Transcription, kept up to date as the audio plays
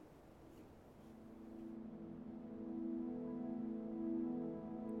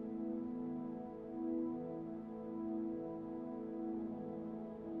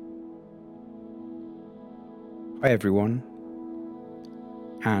Hi everyone,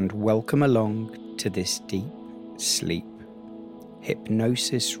 and welcome along to this deep sleep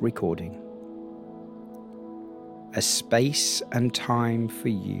hypnosis recording. A space and time for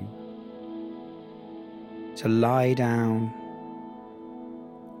you to lie down,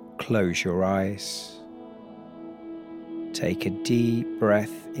 close your eyes, take a deep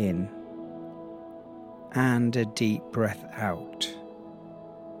breath in and a deep breath out,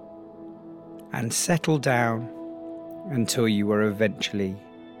 and settle down until you are eventually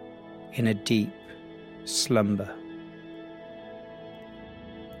in a deep slumber.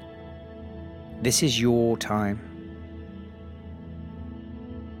 This is your time.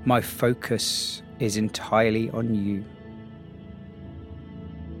 My focus is entirely on you,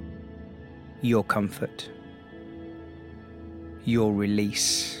 your comfort, your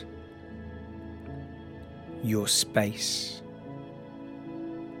release, your space,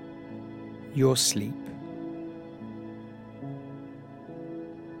 your sleep.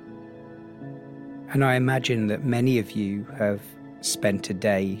 And I imagine that many of you have spent a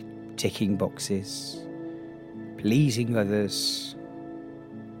day ticking boxes, pleasing others,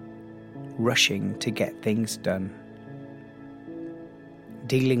 rushing to get things done,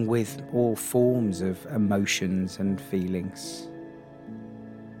 dealing with all forms of emotions and feelings.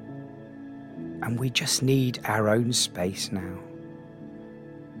 And we just need our own space now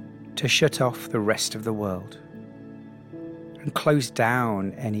to shut off the rest of the world and close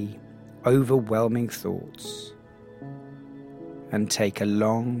down any overwhelming thoughts and take a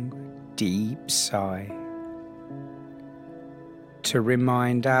long, deep sigh to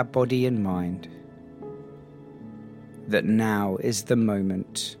remind our body and mind that now is the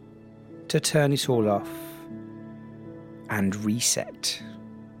moment to turn it all off and reset.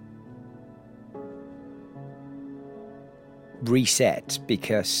 Reset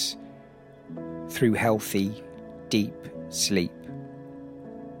because through healthy, deep sleep,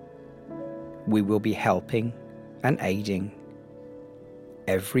 we will be helping and aiding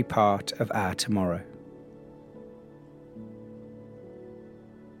every part of our tomorrow.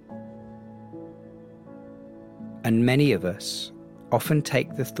 And many of us often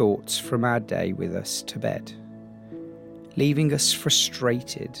take the thoughts from our day with us to bed, leaving us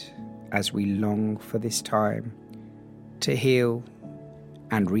frustrated as we long for this time to heal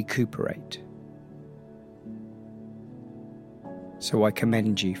and recuperate. So I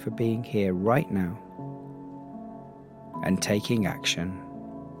commend you for being here right now and taking action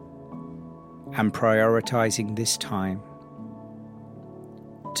and prioritizing this time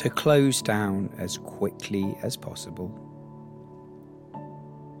to close down as quickly as possible.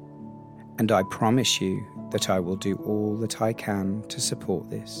 And I promise you that I will do all that I can to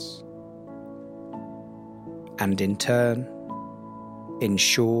support this, and in turn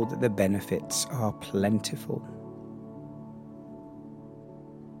ensure that the benefits are plentiful.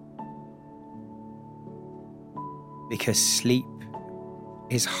 Because sleep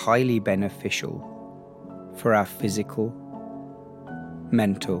is highly beneficial for our physical,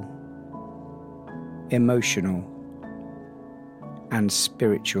 mental, emotional, and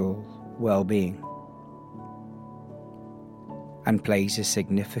spiritual well-being, and plays a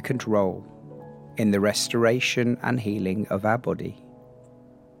significant role in the restoration and healing of our body.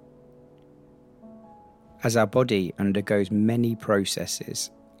 As our body undergoes many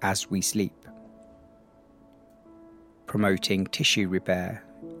processes as we sleep, promoting tissue repair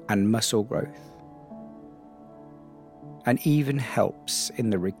and muscle growth, and even helps in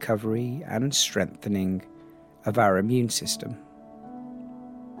the recovery and strengthening of our immune system.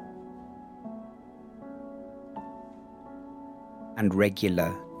 And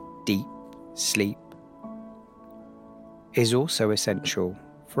regular, deep sleep is also essential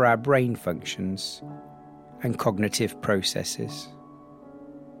for our brain functions and cognitive processes,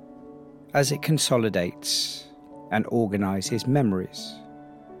 as it consolidates and organizes memories,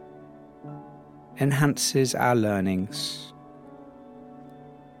 enhances our learnings,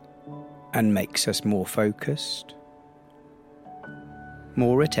 and makes us more focused,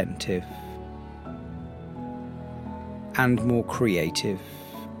 more attentive, and more creative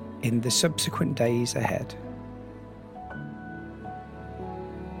in the subsequent days ahead.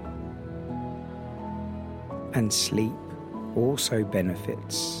 And sleep also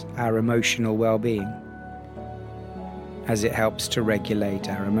benefits our emotional well-being, as it helps to regulate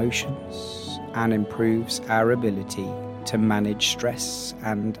our emotions and improves our ability to manage stress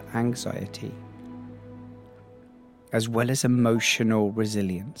and anxiety, as well as emotional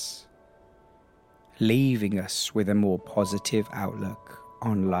resilience, leaving us with a more positive outlook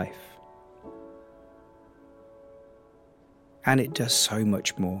on life. And it does so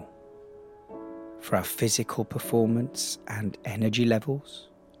much more. for our physical performance and energy levels.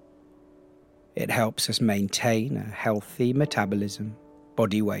 It helps us maintain a healthy metabolism,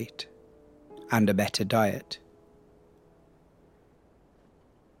 body weight, and a better diet.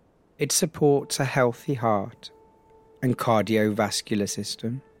 It supports a healthy heart and cardiovascular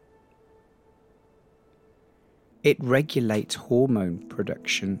system. It regulates hormone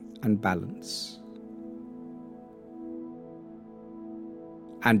production and balance.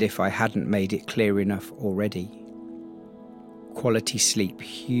 And if I hadn't made it clear enough already, quality sleep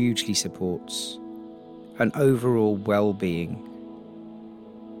hugely supports an overall well-being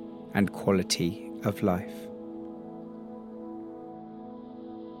and quality of life.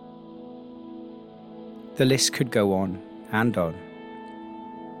 The list could go on and on,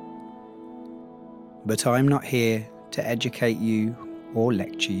 but I'm not here to educate you or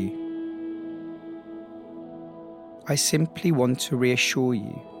lecture you. I simply want to reassure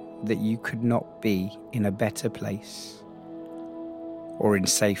you that you could not be in a better place or in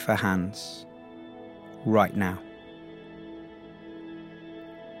safer hands right now.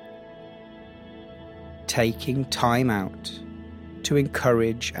 Taking time out to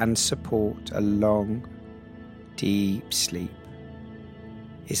encourage and support a long, deep sleep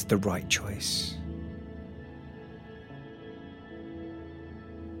is the right choice.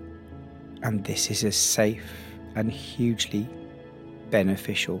 And this is a safe and hugely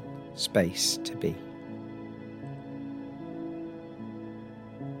beneficial space to be.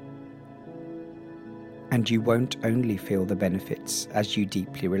 And you won't only feel the benefits as you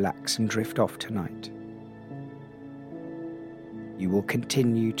deeply relax and drift off tonight. You will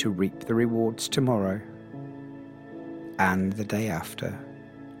continue to reap the rewards tomorrow and the day after.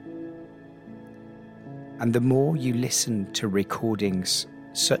 And the more you listen to recordings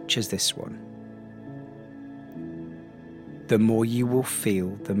such as this one, the more you will feel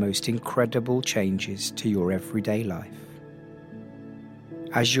the most incredible changes to your everyday life,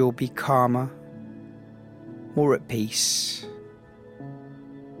 as you'll be calmer, more at peace,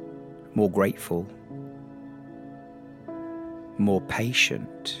 more grateful, more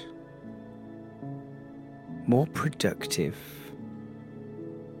patient, more productive,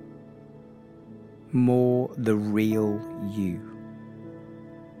 more the real you.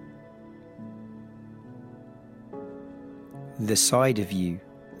 The side of you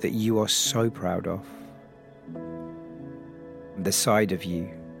that you are so proud of. The side of you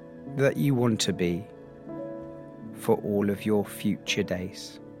that you want to be for all of your future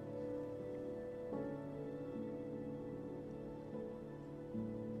days.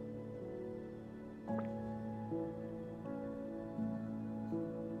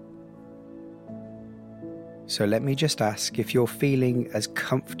 So let me just ask if you're feeling as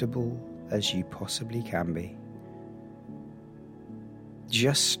comfortable as you possibly can be.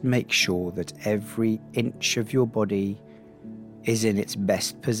 Just make sure that every inch of your body is in its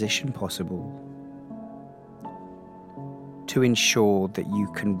best position possible to ensure that you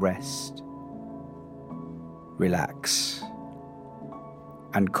can rest, relax,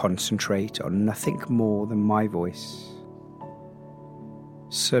 and concentrate on nothing more than my voice,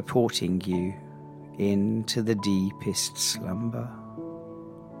 supporting you into the deepest slumber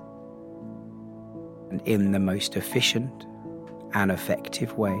and in the most efficient and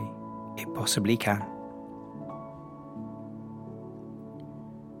effective way it possibly can.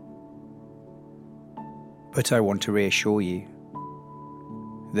 But I want to reassure you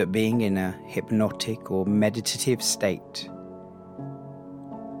that being in a hypnotic or meditative state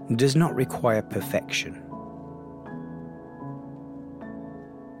does not require perfection.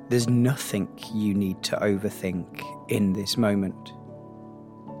 There's nothing you need to overthink in this moment.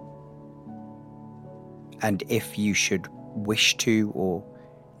 And if you should wish to or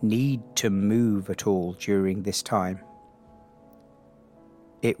need to move at all during this time,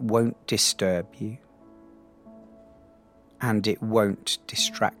 it won't disturb you and it won't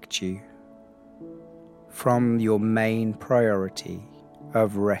distract you from your main priority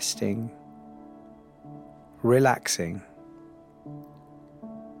of resting, relaxing,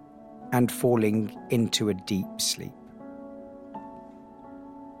 and falling into a deep sleep.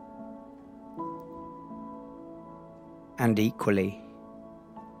 And equally,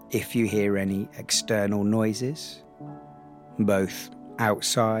 if you hear any external noises, both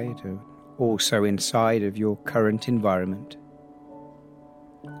outside and also inside of your current environment,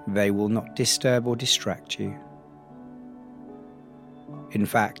 they will not disturb or distract you. In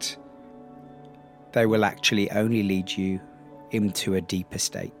fact, they will actually only lead you into a deeper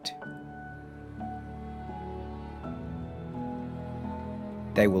state.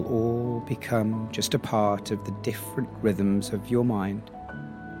 They will all become just a part of the different rhythms of your mind,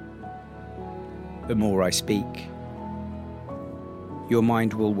 The more I speak, your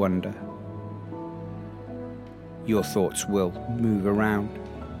mind will wander. Your thoughts will move around.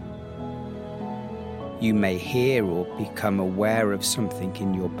 You may hear or become aware of something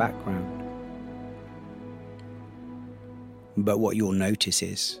in your background. But what you'll notice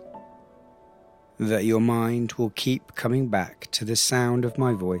is that your mind will keep coming back to the sound of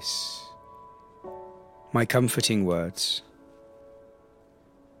my voice, my comforting words,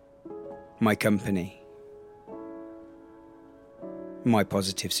 my company, my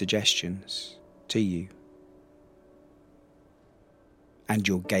positive suggestions to you, and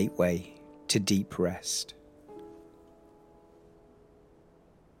your gateway to deep rest.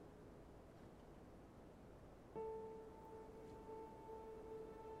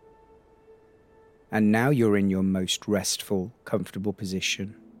 And now you're in your most restful, comfortable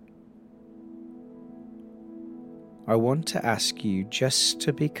position. I want to ask you just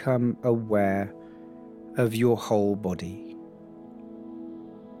to become aware of your whole body.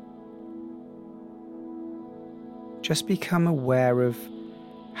 Just become aware of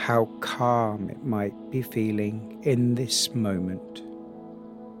how calm it might be feeling in this moment.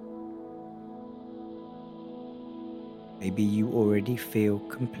 Maybe you already feel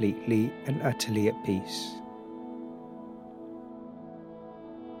completely and utterly at peace.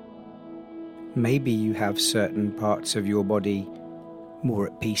 Maybe you have certain parts of your body more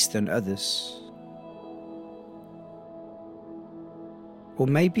at peace than others. Or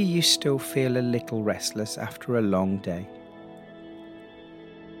maybe you still feel a little restless after a long day.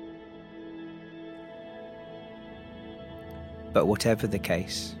 But whatever the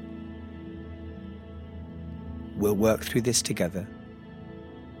case, we'll work through this together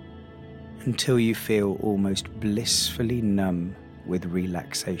until you feel almost blissfully numb with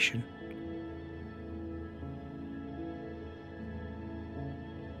relaxation.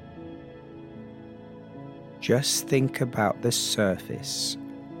 Just think about the surface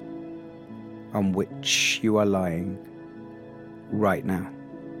on which you are lying right now.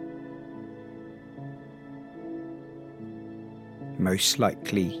 Most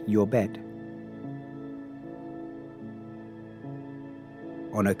likely your bed.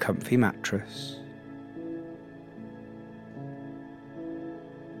 On a comfy mattress,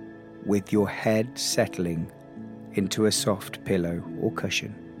 with your head settling into a soft pillow or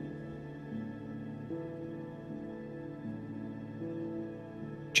cushion.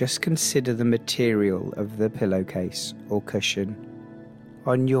 Just consider the material of the pillowcase or cushion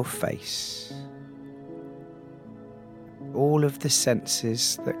on your face, all of the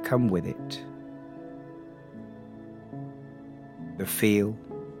senses that come with it. The feel,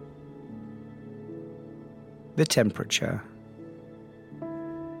 the temperature,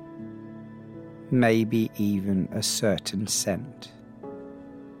 maybe even a certain scent.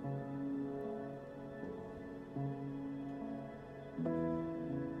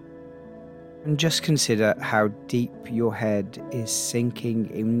 And just consider how deep your head is sinking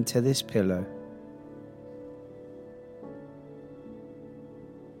into this pillow.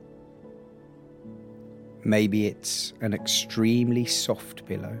 Maybe it's an extremely soft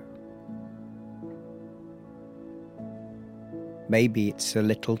pillow. Maybe it's a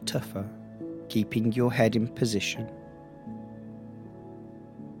little tougher, keeping your head in position.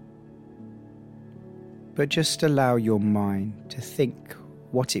 But just allow your mind to think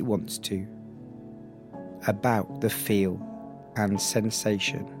what it wants to about the feel and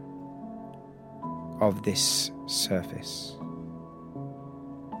sensation of this surface.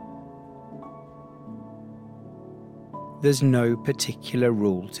 There's no particular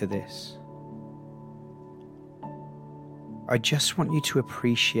rule to this. I just want you to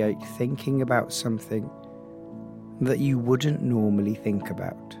appreciate thinking about something that you wouldn't normally think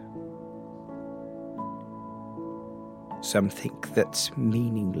about. Something that's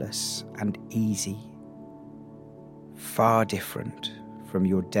meaningless and easy, far different from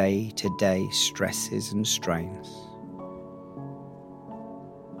your day-to-day stresses and strains.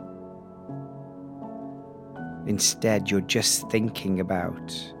 Instead, you're just thinking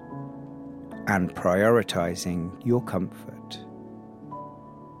about and prioritizing your comfort.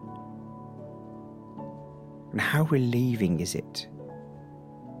 And how relieving is it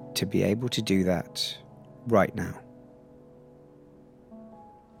to be able to do that right now?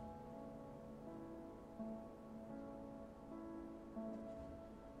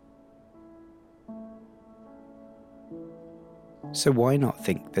 So why not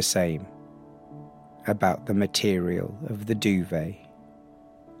think the same about the material of the duvet,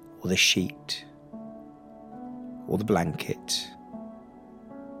 or the sheet, or the blanket,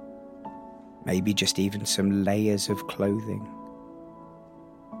 maybe just even some layers of clothing.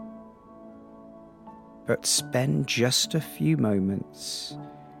 but spend just a few moments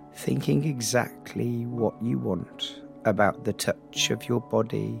thinking exactly what you want about the touch of your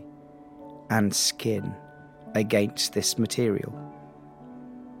body and skin against this material.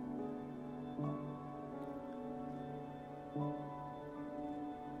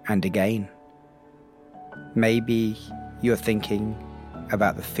 And again, maybe you're thinking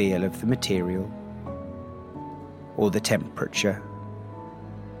about the feel of the material, or the temperature,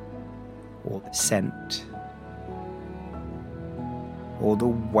 or the scent, or the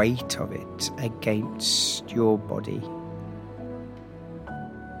weight of it against your body.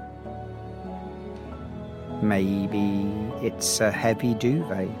 Maybe it's a heavy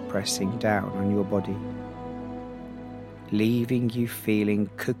duvet pressing down on your body, leaving you feeling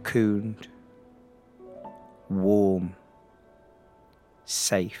cocooned, warm,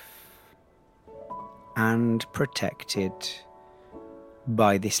 safe, and protected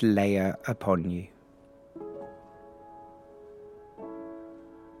by this layer upon you.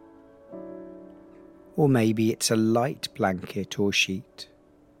 Or maybe it's a light blanket or sheet,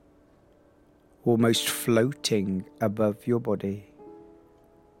 almost floating above your body,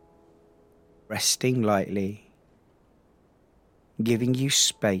 resting lightly, giving you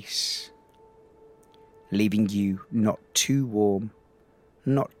space, leaving you not too warm,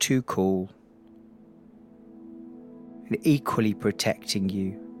 not too cool, and equally protecting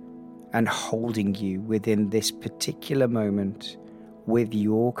you and holding you within this particular moment with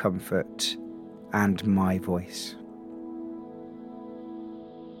your comfort and my voice.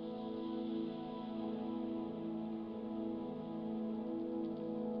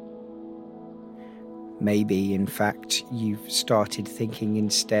 Maybe, in fact, you've started thinking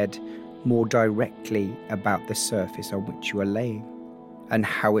instead more directly about the surface on which you are laying and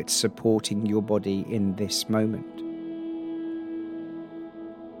how it's supporting your body in this moment.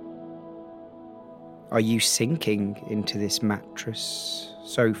 Are you sinking into this mattress,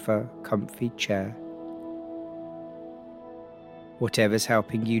 sofa, comfy chair? Whatever's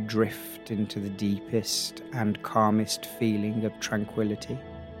helping you drift into the deepest and calmest feeling of tranquility?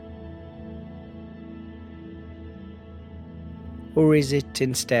 Or is it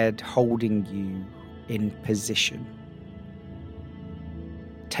instead holding you in position,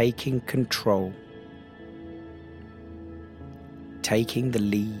 taking control, taking the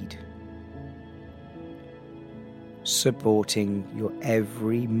lead, supporting your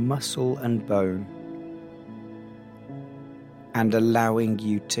every muscle and bone, and allowing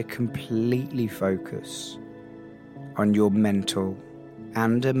you to completely focus on your mental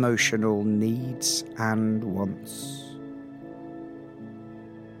and emotional needs and wants?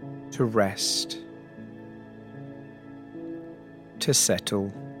 To rest, to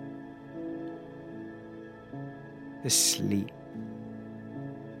settle, to sleep.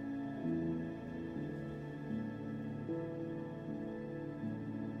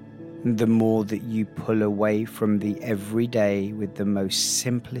 The more that you pull away from the everyday with the most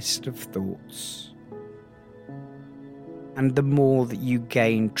simplest of thoughts, and the more that you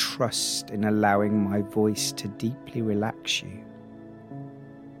gain trust in allowing my voice to deeply relax you,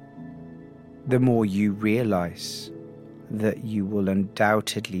 the more you realize that you will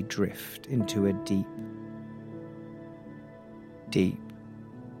undoubtedly drift into a deep, deep,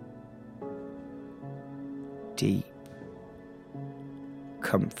 deep,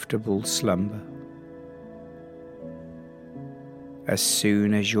 comfortable slumber as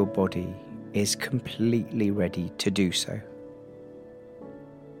soon as your body is completely ready to do so.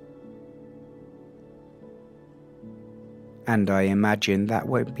 And I imagine that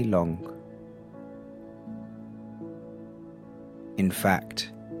won't be long. In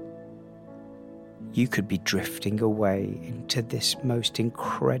fact, you could be drifting away into this most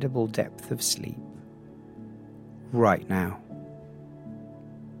incredible depth of sleep right now.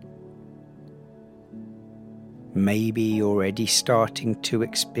 Maybe already starting to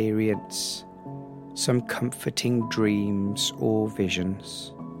experience some comforting dreams or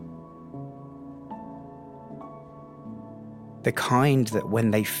visions. The kind that when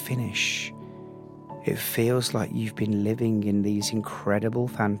they finish, it feels like you've been living in these incredible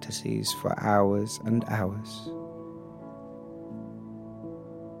fantasies for hours and hours.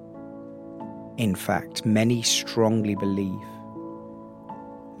 In fact, many strongly believe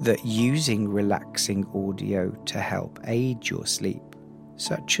that using relaxing audio to help aid your sleep,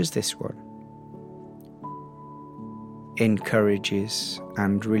 such as this one, encourages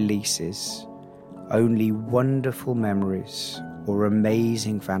and releases only wonderful memories or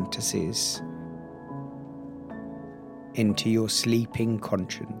amazing fantasies into your sleeping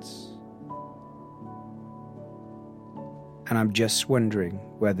conscience. And I'm just wondering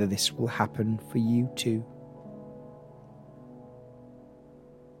whether this will happen for you too.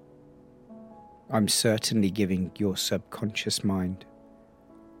 I'm certainly giving your subconscious mind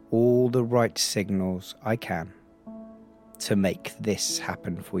all the right signals I can to make this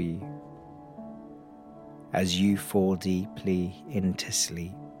happen for you as you fall deeply into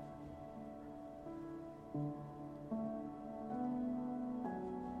sleep.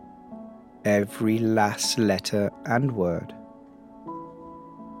 Every last letter and word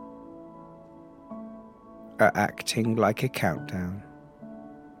are acting like a countdown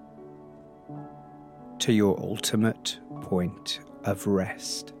to your ultimate point of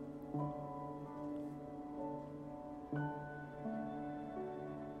rest.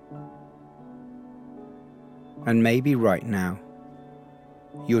 And maybe right now,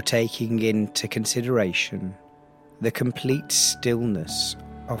 you're taking into consideration the complete stillness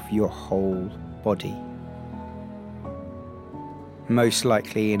of your whole body, most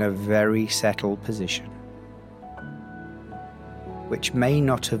likely in a very settled position, which may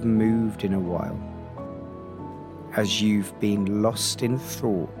not have moved in a while, as you've been lost in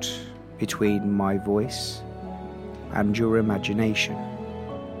thought between my voice and your imagination.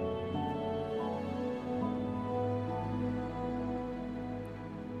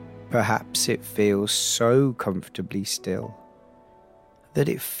 Perhaps it feels so comfortably still that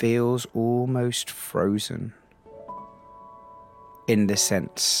it feels almost frozen, in the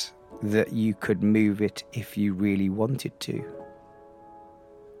sense that you could move it if you really wanted to,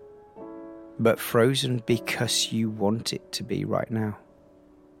 but frozen because you want it to be right now.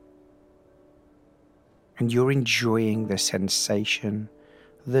 And you're enjoying the sensation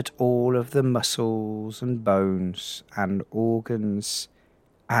that all of the muscles and bones and organs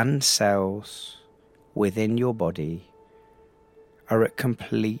and cells within your body are at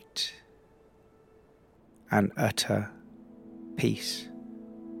complete and utter peace.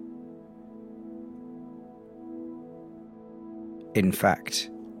 In fact,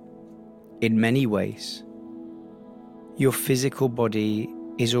 in many ways, your physical body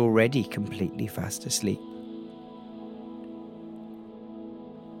is already completely fast asleep.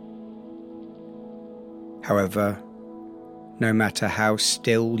 However, no matter how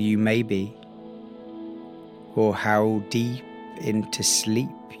still you may be, or how deep into sleep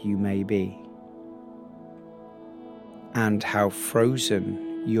you may be, and how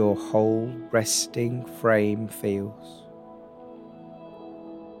frozen your whole resting frame feels,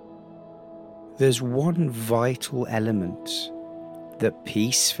 there's one vital element that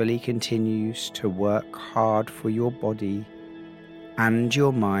peacefully continues to work hard for your body and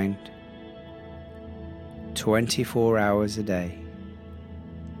your mind 24 hours a day.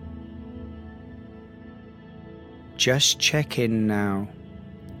 Just check in now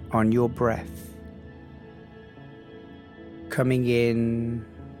on your breath, coming in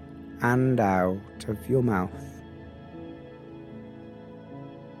and out of your mouth,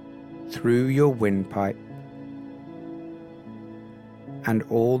 through your windpipe, and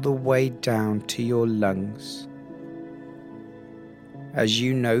all the way down to your lungs, as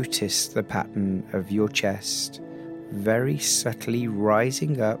you notice the pattern of your chest very subtly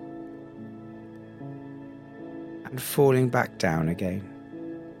rising up and falling back down again,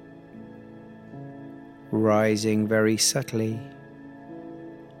 rising very subtly,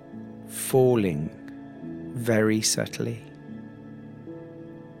 falling very subtly,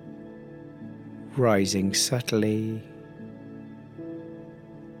 rising subtly,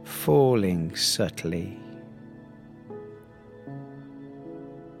 falling subtly,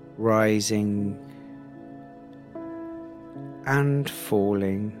 rising and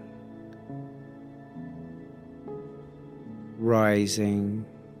falling, rising,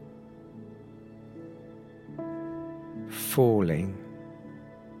 falling.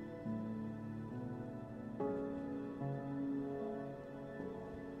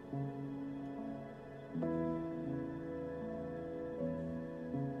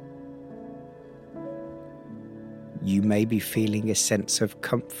 You may be feeling a sense of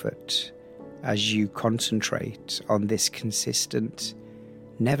comfort as you concentrate on this consistent,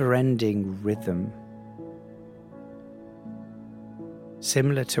 never-ending rhythm,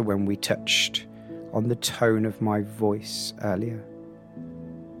 similar to when we touched on the tone of my voice earlier.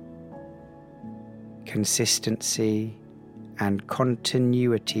 Consistency and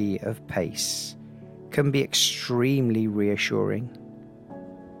continuity of pace can be extremely reassuring.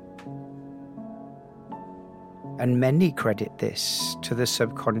 And many credit this to the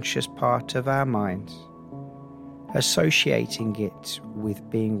subconscious part of our minds, associating it with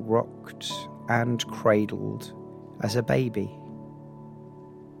being rocked and cradled as a baby.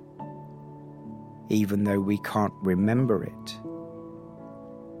 even though we can't remember it.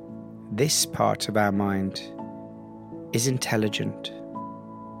 This part of our mind is intelligent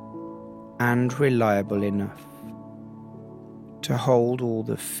and reliable enough to hold all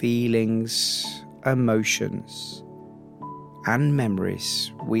the feelings, emotions, and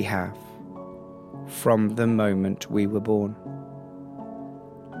memories we have from the moment we were born.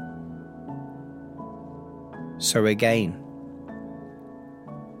 So again,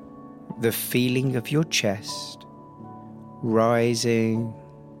 the feeling of your chest rising,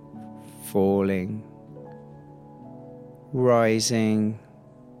 falling, rising,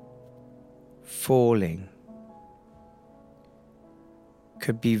 falling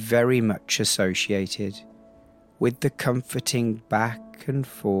could be very much associated with the comforting back and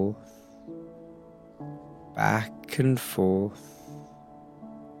forth back and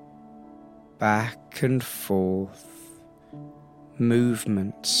forth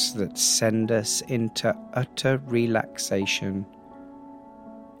movements that send us into utter relaxation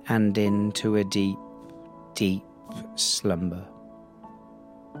and into a deep, deep slumber.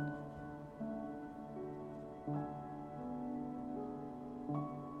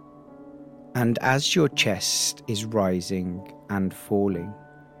 And as your chest is rising and falling,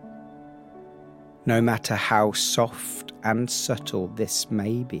 no matter how soft and subtle this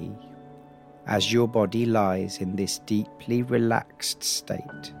may be, as your body lies in this deeply relaxed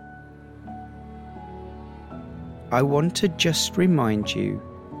state, I want to just remind you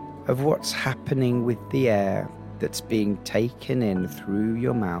of what's happening with the air that's being taken in through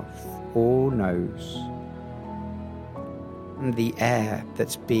your mouth or nose, and the air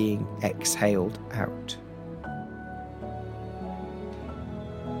that's being exhaled out.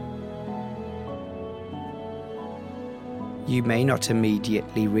 You may not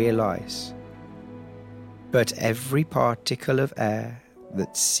immediately realize, but every particle of air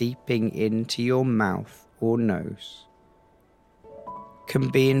that's seeping into your mouth or nose can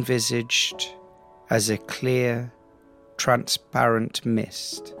be envisaged as a clear, transparent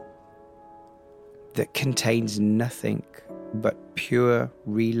mist that contains nothing but pure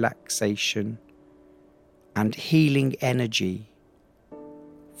relaxation and healing energy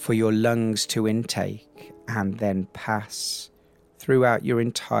for your lungs to intake and then pass throughout your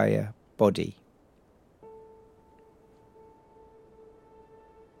entire body.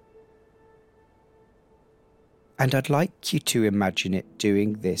 And I'd like you to imagine it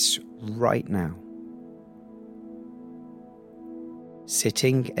doing this right now.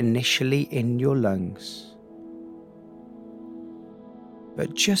 Sitting initially in your lungs,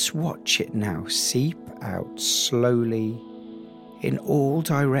 but just watch it now seep out slowly in all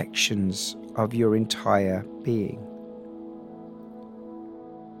directions of your entire being,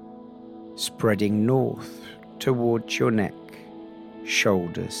 spreading north towards your neck,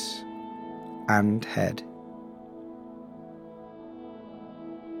 shoulders, and head,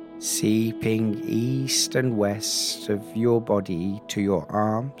 seeping east and west of your body to your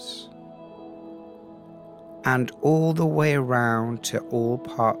arms, and all the way around to all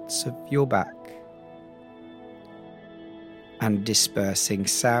parts of your back, and dispersing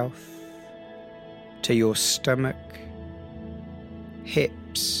south to your stomach,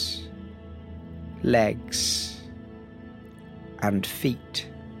 hips, legs, and feet.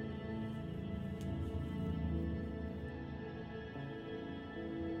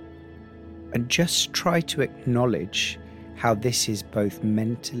 And just try to acknowledge how this is both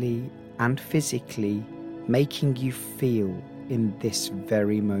mentally and physically making you feel in this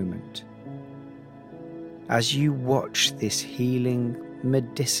very moment, as you watch this healing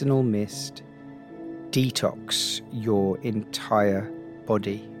medicinal mist detox your entire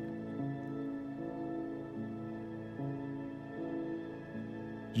body.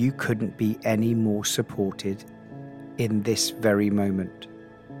 You couldn't be any more supported in this very moment.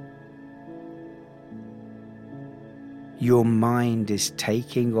 Your mind is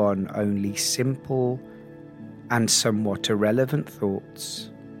taking on only simple and somewhat irrelevant thoughts.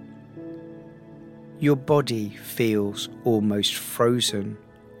 Your body feels almost frozen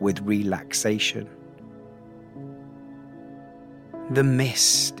with relaxation. The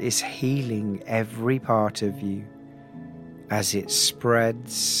mist is healing every part of you as it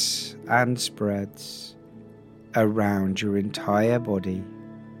spreads and spreads around your entire body.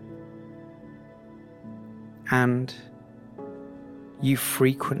 And you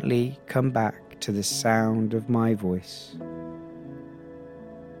frequently come back to the sound of my voice,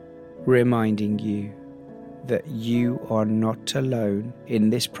 reminding you that you are not alone in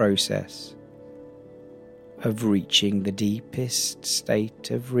this process of reaching the deepest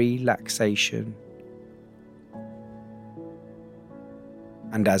state of relaxation.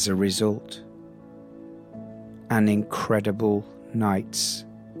 And as a result, an incredible night's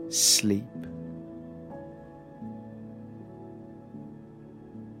sleep.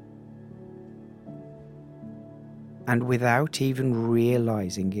 And without even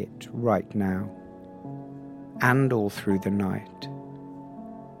realizing it right now, and all through the night,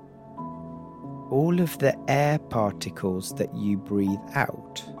 all of the air particles that you breathe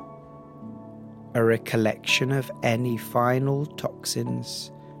out are a collection of any final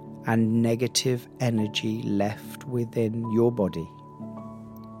toxins and negative energy left within your body.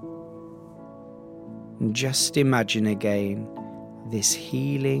 Just imagine again this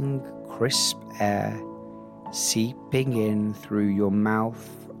healing, crisp air seeping in through your mouth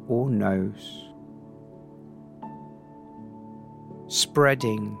or nose,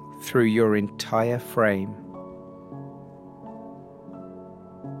 spreading through your entire frame,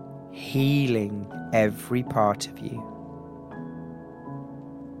 healing every part of you,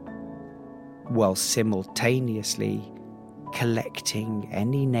 while simultaneously collecting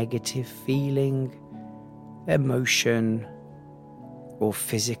any negative feeling, emotion, or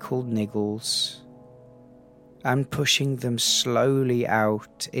physical niggles, and pushing them slowly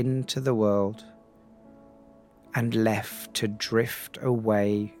out into the world and left to drift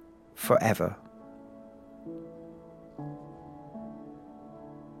away forever.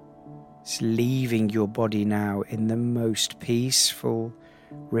 It's leaving your body now in the most peaceful,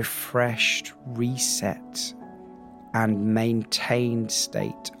 refreshed, reset, and maintained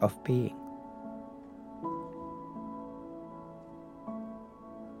state of being.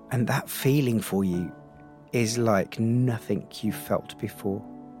 And that feeling for you is like nothing you felt before,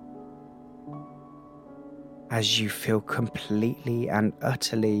 as you feel completely and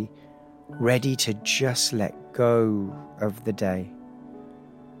utterly ready to just let go of the day.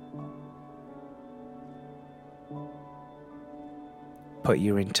 Put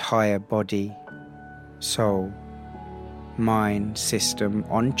your entire body, soul, mind, system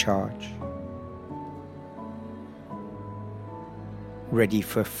on charge, ready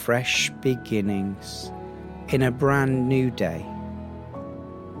for fresh beginnings in a brand new day,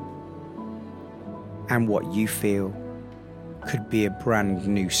 and what you feel could be a brand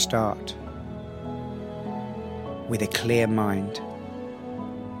new start, with a clear mind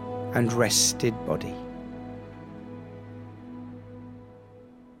and rested body.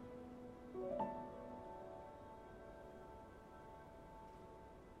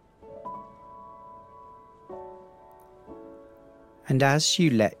 And as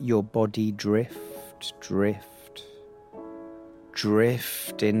you let your body drift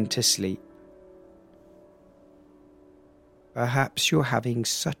into sleep, perhaps you're having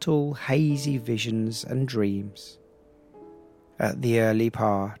subtle, hazy visions and dreams at the early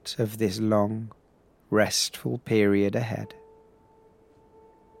part of this long, restful period ahead.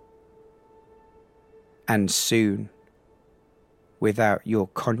 And soon, without your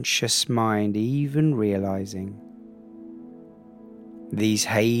conscious mind even realizing, these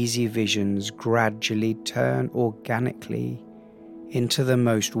hazy visions gradually turn organically into the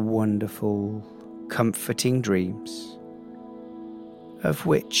most wonderful, comforting dreams, of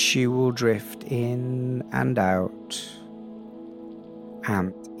which you will drift in and out,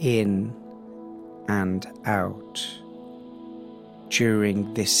 and in and out,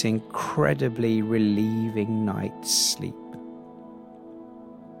 during this incredibly relieving night's sleep.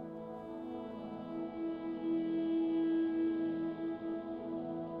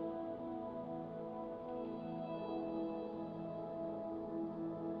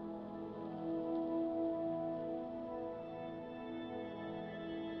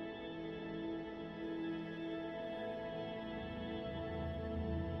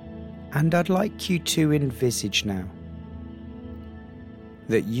 And I'd like you to envisage now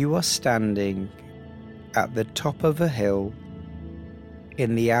that you are standing at the top of a hill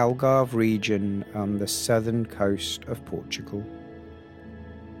in the Algarve region on the southern coast of Portugal,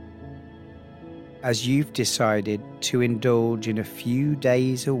 as you've decided to indulge in a few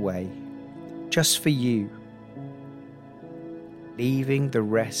days away just for you, leaving the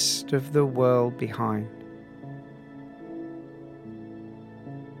rest of the world behind.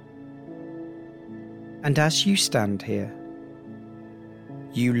 And as you stand here,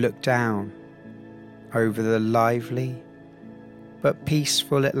 you look down over the lively but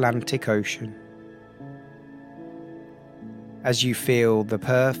peaceful Atlantic Ocean, as you feel the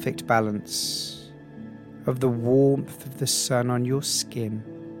perfect balance of the warmth of the sun on your skin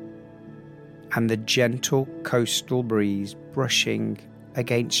and the gentle coastal breeze brushing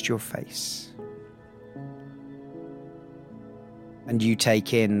against your face. And you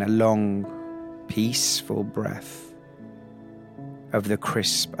take in a long, peaceful breath of the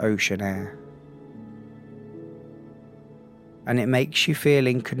crisp ocean air. and it makes you feel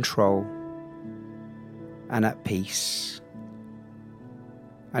in control and at peace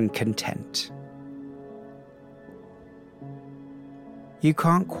and content. You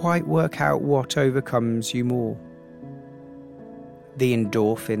can't quite work out what overcomes you more. The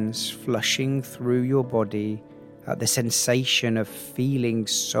endorphins flushing through your body at the sensation of feeling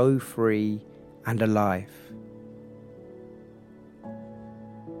so free and alive,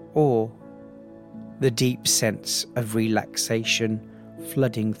 or the deep sense of relaxation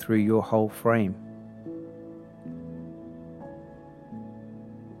flooding through your whole frame.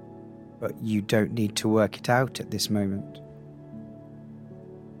 But you don't need to work it out at this moment.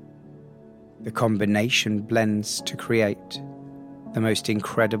 The combination blends to create the most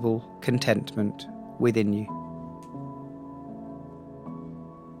incredible contentment within you.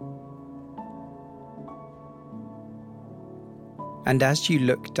 And as you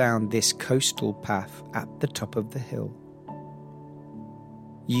look down this coastal path at the top of the hill,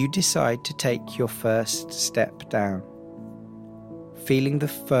 you decide to take your first step down, feeling the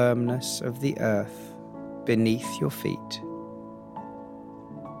firmness of the earth beneath your feet,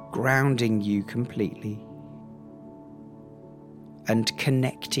 grounding you completely and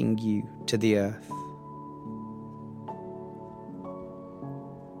connecting you to the earth.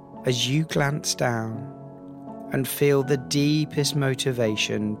 As you glance down and feel the deepest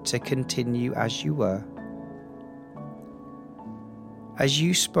motivation to continue as you were, as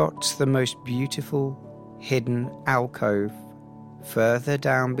you spot the most beautiful hidden alcove further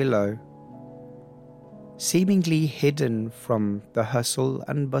down below, seemingly hidden from the hustle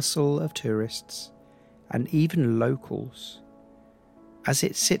and bustle of tourists and even locals, as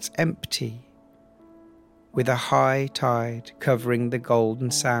it sits empty, with a high tide covering the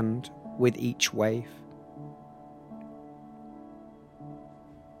golden sand with each wave.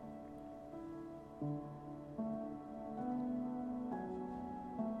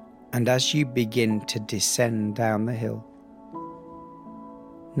 And as you begin to descend down the hill,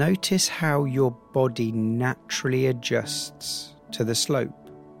 notice how your body naturally adjusts to the slope.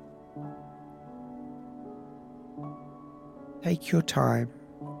 Take your time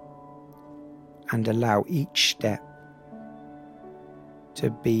and allow each step to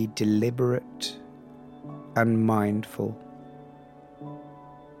be deliberate and mindful.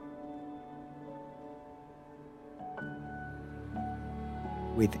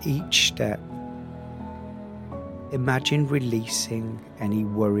 With each step, imagine releasing any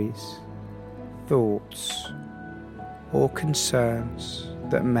worries, thoughts, or concerns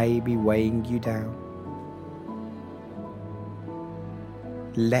that may be weighing you down.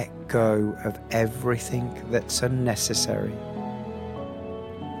 Let go of everything that's unnecessary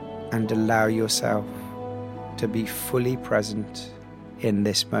and allow yourself to be fully present in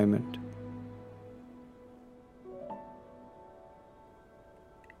this moment.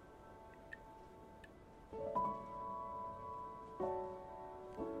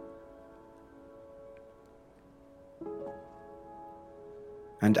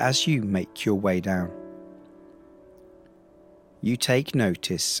 And as you make your way down, you take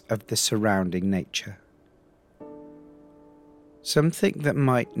notice of the surrounding nature. Something that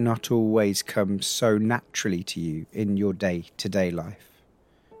might not always come so naturally to you in your day-to-day life.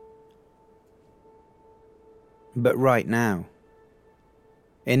 But right now,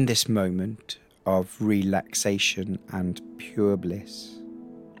 in this moment of relaxation and pure bliss,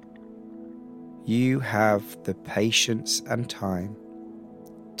 you have the patience and time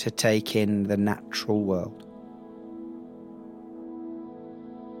to take in the natural world.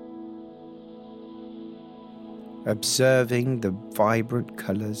 Observing the vibrant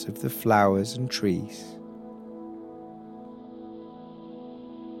colours of the flowers and trees,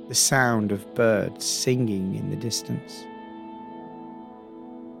 the sound of birds singing in the distance,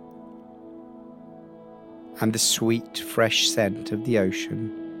 and the sweet, fresh scent of the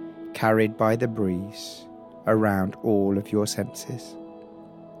ocean carried by the breeze around all of your senses.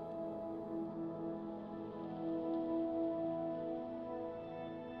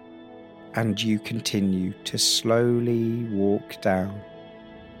 And you continue to slowly walk down.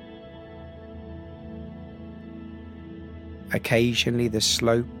 Occasionally the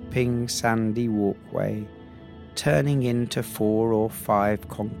sloping sandy walkway turning into 4 or 5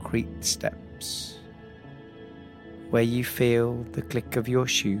 concrete steps, where you feel the click of your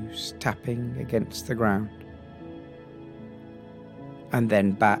shoes tapping against the ground, and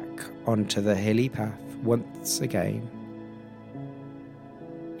then back onto the hilly path once again,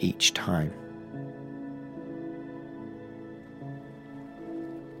 each time.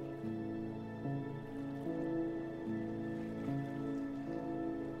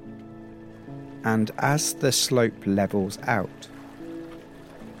 And as the slope levels out,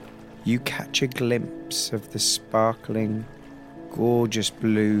 you catch a glimpse of the sparkling, gorgeous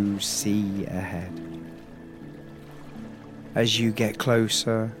blue sea ahead. As you get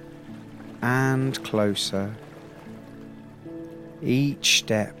closer and closer, each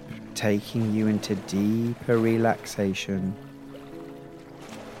step taking you into deeper relaxation,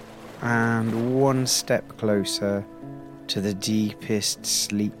 and one step closer to the deepest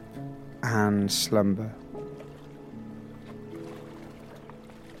sleep and slumber.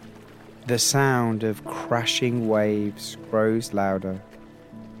 The sound of crashing waves grows louder,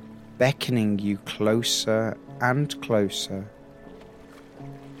 beckoning you closer and closer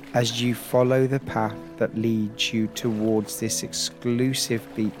as you follow the path that leads you towards this exclusive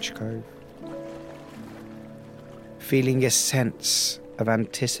beach cove, feeling a sense of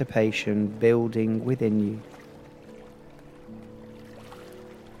anticipation building within you.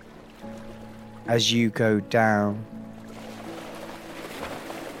 As you go down,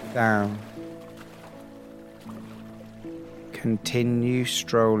 down, continue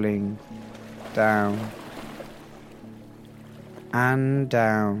strolling down and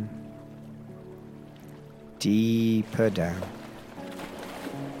down, deeper down.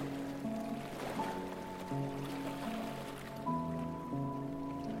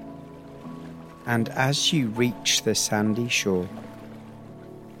 And as you reach the sandy shore,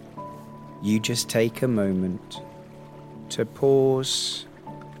 you just take a moment to pause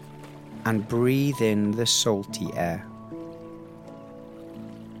and breathe in the salty air.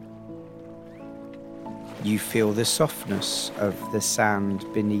 You feel the softness of the sand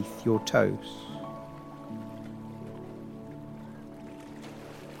beneath your toes,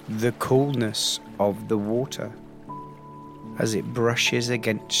 the coolness of the water as it brushes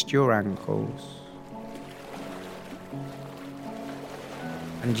against your ankles,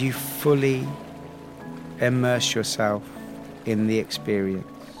 and you fully immerse yourself in the experience,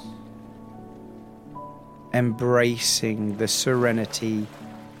 embracing the serenity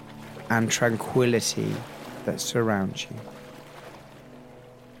and tranquility that surrounds you.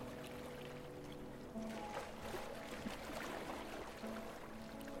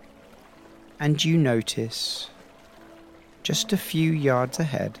 And you notice, just a few yards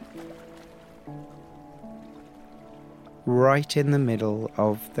ahead, right in the middle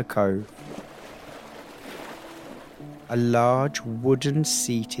of the cove, a large wooden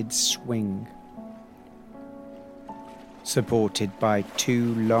seated swing, supported by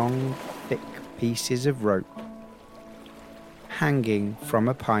two long, thick pieces of rope hanging from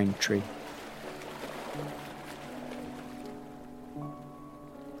a pine tree.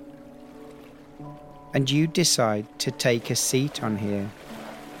 And you decide to take a seat on here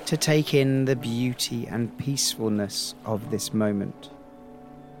to take in the beauty and peacefulness of this moment,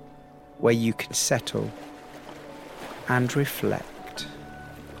 where you can settle and reflect.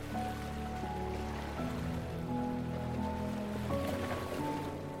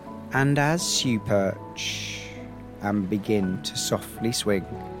 And as you perch and begin to softly swing,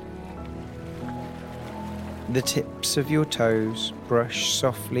 the tips of your toes brush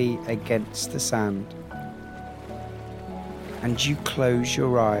softly against the sand, and you close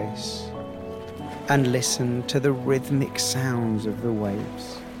your eyes and listen to the rhythmic sounds of the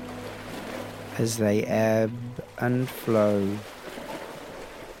waves as they ebb and flow,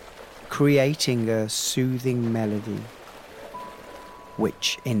 creating a soothing melody,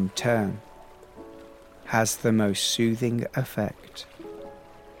 which in turn has the most soothing effect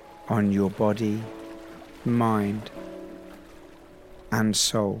on your body, mind, and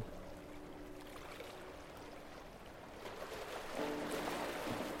soul.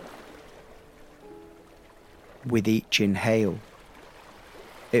 With each inhale,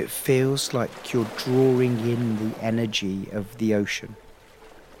 it feels like you're drawing in the energy of the ocean,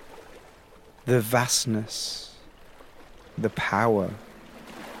 the vastness, the power,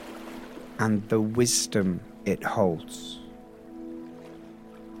 and the wisdom it holds.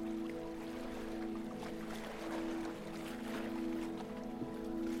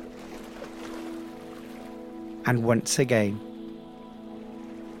 And once again,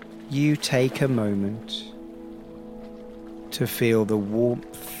 you take a moment to feel the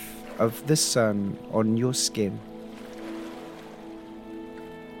warmth of the sun on your skin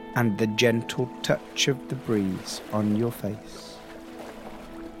and the gentle touch of the breeze on your face,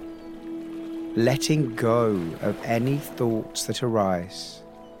 letting go of any thoughts that arise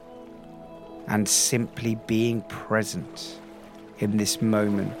and simply being present in this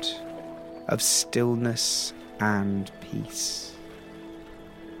moment of stillness and peace.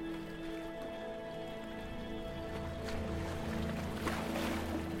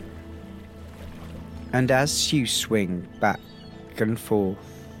 And as you swing back and forth,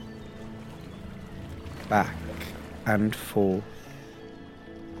 back and forth,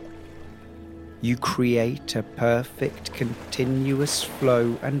 you create a perfect continuous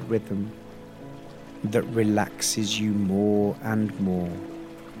flow and rhythm that relaxes you more and more.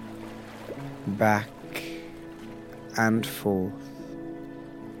 Back and forth,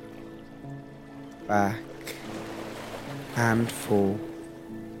 back and forth,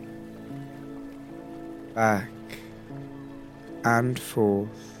 back and forth.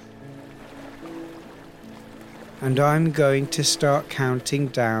 And I'm going to start counting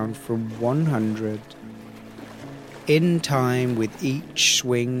down from 100 in time with each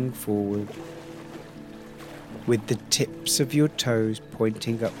swing forward, with the tips of your toes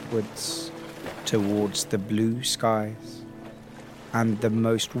pointing upwards towards the blue skies and the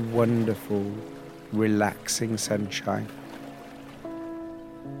most wonderful, relaxing sunshine.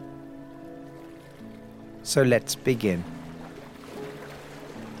 So let's begin.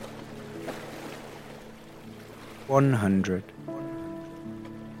 100,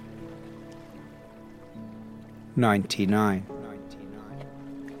 99,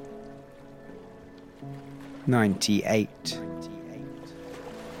 98,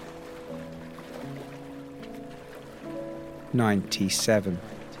 97,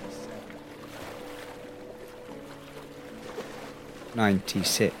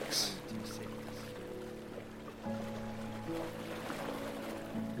 96,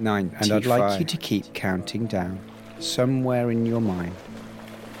 95. And I'd like you to keep counting down somewhere in your mind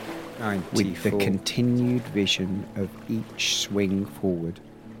 94, with the continued vision of each swing forward.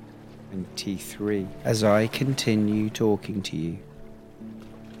 93. As I continue talking to you,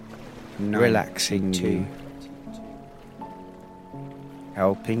 92, relaxing you,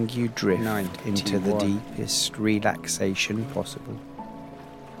 helping you drift 91, into the deepest relaxation possible,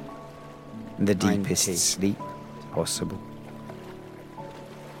 the deepest 90, sleep possible.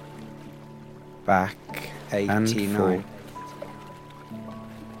 Back 89,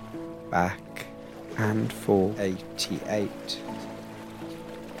 back and forth 88,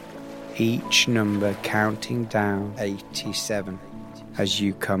 each number counting down 87 as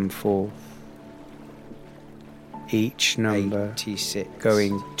you come forth, each number 86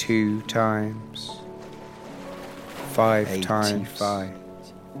 going 2 times, 5 85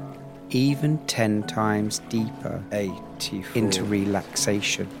 times, even 10 times deeper 84 into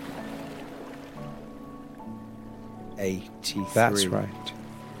relaxation. 83. That's right.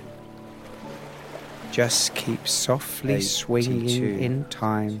 Just keep softly 82, swinging in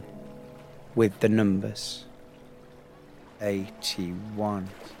time with the numbers. 81.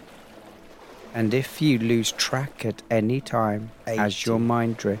 And if you lose track at any time 80, as your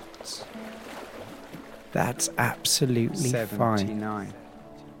mind drifts, that's absolutely 79, fine.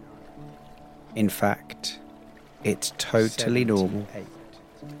 In fact, it's totally 78, normal.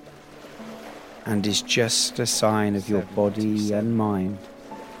 And is just a sign of your body and mind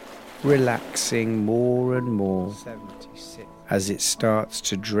relaxing more and more 76, as it starts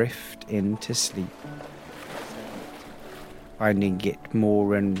to drift into sleep, finding it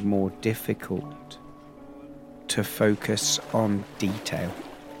more and more difficult to focus on detail.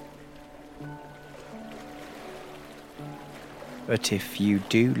 But if you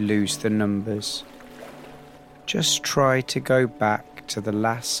do lose the numbers, just try to go back to the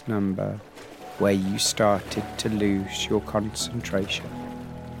last number where you started to lose your concentration.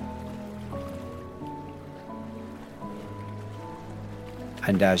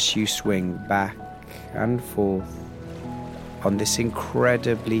 And as you swing back and forth on this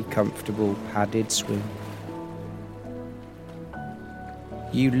incredibly comfortable padded swing,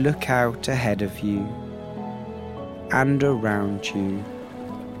 you look out ahead of you and around you,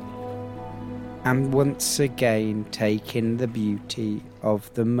 and once again take in the beauty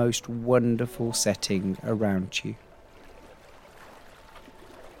of the most wonderful setting around you.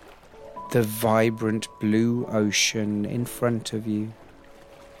 The vibrant blue ocean in front of you,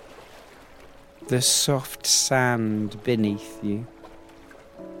 the soft sand beneath you,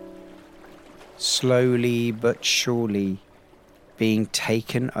 slowly but surely being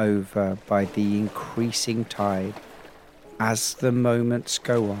taken over by the increasing tide as the moments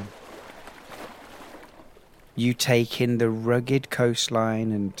go on. You take in the rugged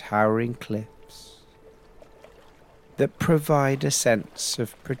coastline and towering cliffs that provide a sense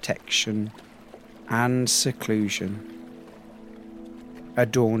of protection and seclusion,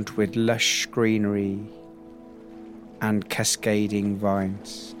 adorned with lush greenery and cascading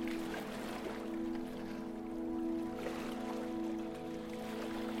vines.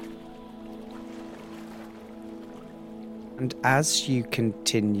 And as you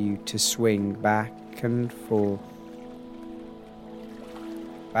continue to swing back and forth,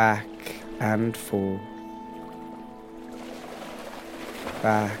 back and forth,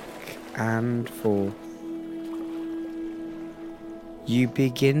 back and forth. You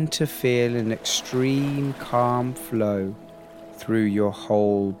begin to feel an extreme calm flow through your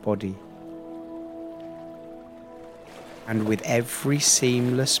whole body. And with every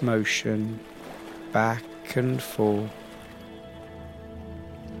seamless motion, back and forth,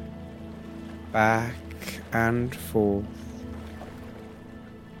 back and forth,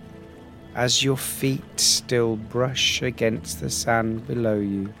 as your feet still brush against the sand below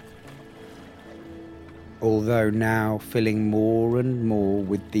you, although now filling more and more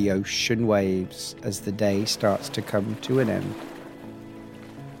with the ocean waves as the day starts to come to an end.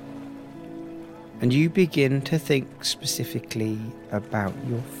 And you begin to think specifically about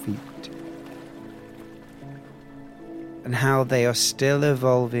your feet and how they are still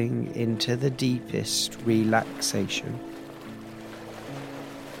evolving into the deepest relaxation,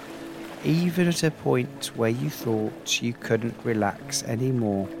 even at a point where you thought you couldn't relax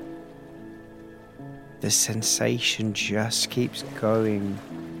anymore. The sensation just keeps going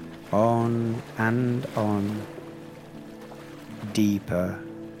on and on, deeper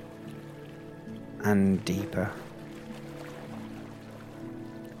and deeper.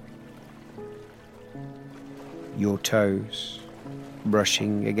 Your toes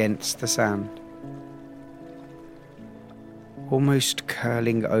brushing against the sand, almost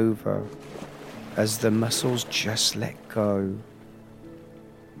curling over as the muscles just let go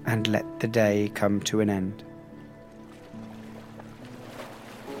and let the day come to an end.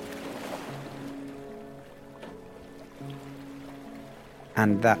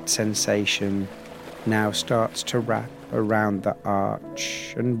 And that sensation now starts to wrap around the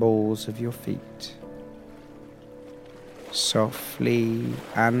arch and balls of your feet, softly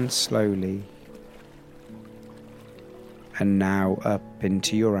and slowly, and now up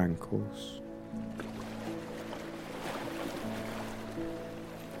into your ankles.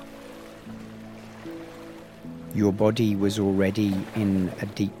 Your body was already in a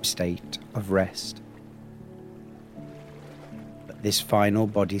deep state of rest, but this final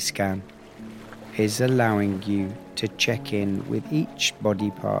body scan is allowing you to check in with each body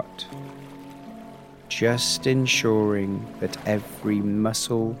part, just ensuring that every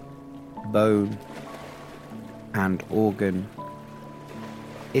muscle, bone, and organ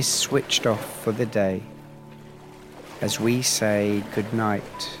is switched off for the day as we say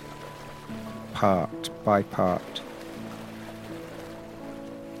goodnight, part by part.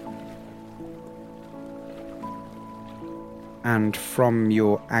 And from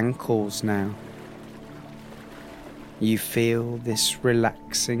your ankles now, you feel this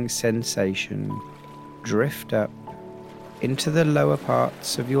relaxing sensation drift up into the lower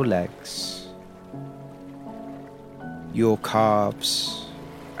parts of your legs, your calves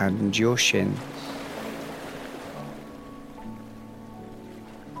and your shins.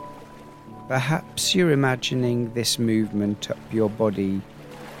 Perhaps you're imagining this movement up your body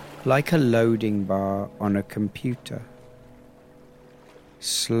like a loading bar on a computer,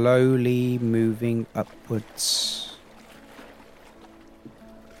 slowly moving upwards.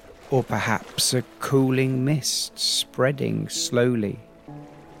 Or perhaps a cooling mist spreading slowly,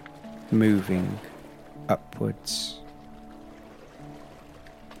 moving upwards.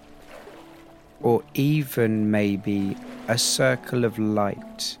 Or even maybe a circle of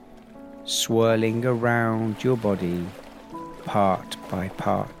light swirling around your body, part by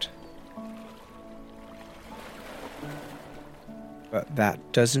part. But that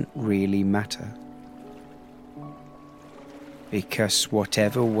doesn't really matter, because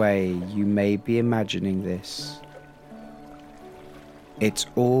whatever way you may be imagining this, it's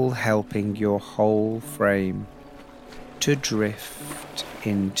all helping your whole frame to drift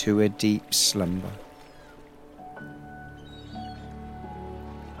into a deep slumber.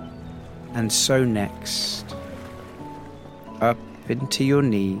 And so next, up into your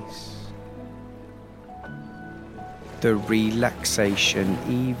knees, the relaxation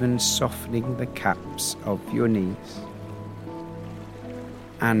even softening the caps of your knees,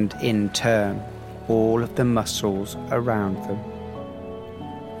 and in turn all of the muscles around them.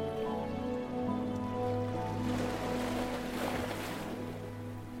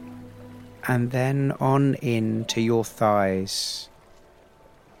 And then on into your thighs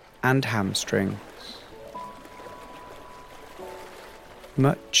and hamstrings.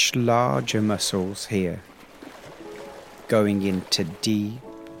 Much larger muscles here, going into deep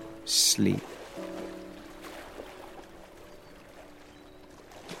sleep.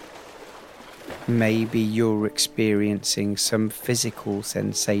 Maybe you're experiencing some physical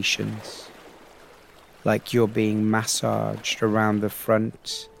sensations like you're being massaged around the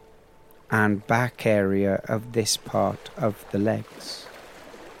front and back area of this part of the legs.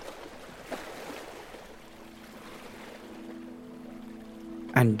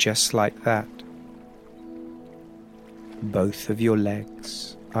 And just like that, both of your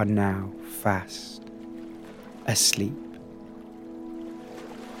legs are now fast asleep.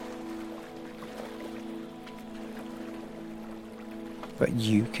 But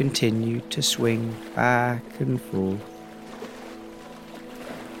you continue to swing back and forth,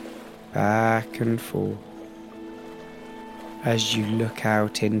 as you look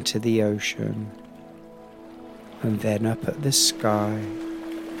out into the ocean and then up at the sky,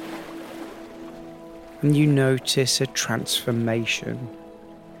 and you notice a transformation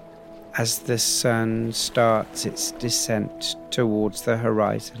as the sun starts its descent towards the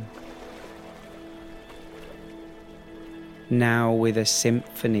horizon. Now with a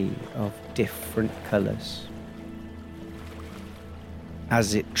symphony of different colours,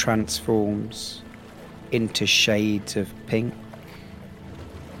 as it transforms into shades of pink,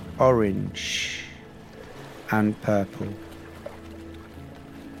 orange and purple.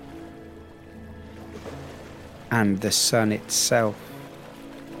 And the sun itself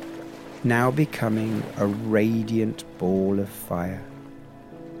now becoming a radiant ball of fire,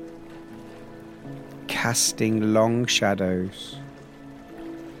 casting long shadows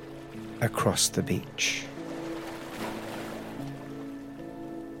across the beach.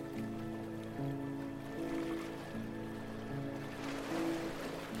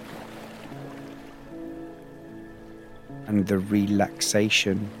 And the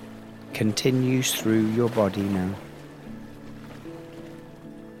relaxation continues through your body now,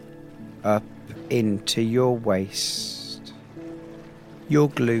 up into your waist, your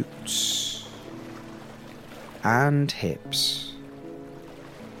glutes and hips,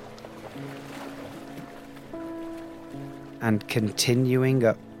 and continuing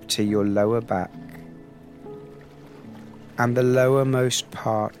up to your lower back and the lowermost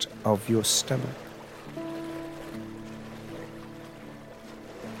part of your stomach.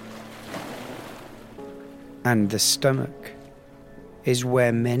 And the stomach is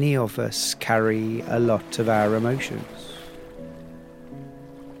where many of us carry a lot of our emotions.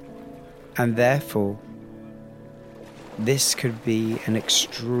 And therefore, this could be an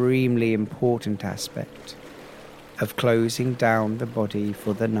extremely important aspect of closing down the body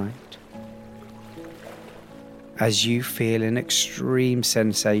for the night, as you feel an extreme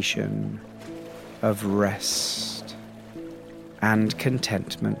sensation of rest and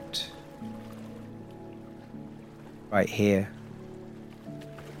contentment right here,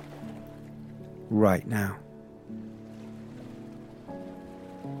 right now.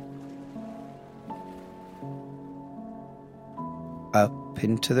 Up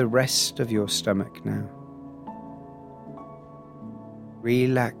into the rest of your stomach now.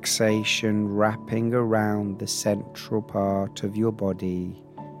 Relaxation wrapping around the central part of your body,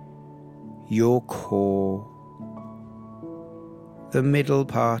 your core, the middle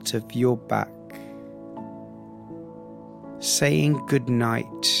part of your back, saying good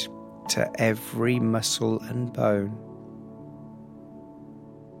night to every muscle and bone,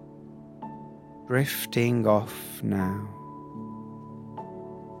 drifting off now.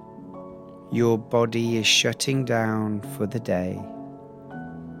 Your body is shutting down for the day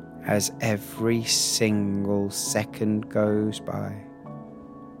as every single second goes by.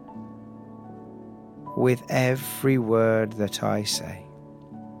 With every word that I say,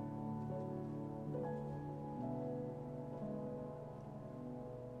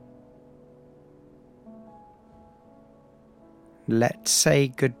 let's say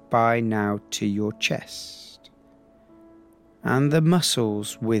goodbye now to your chest and the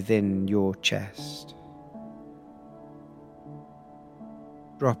muscles within your chest,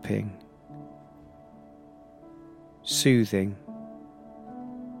 dropping, soothing,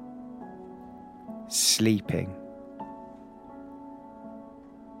 sleeping.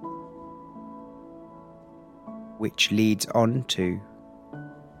 Which leads on to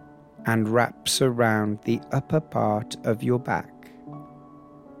and wraps around the upper part of your back.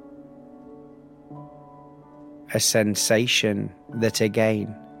 A sensation that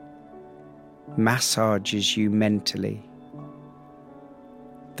again massages you mentally,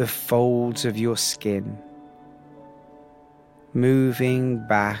 the folds of your skin, moving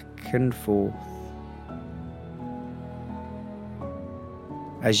back and forth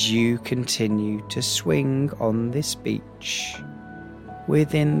as you continue to swing on this beach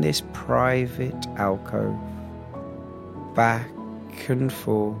within this private alcove, back and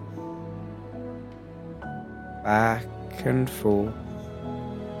forth,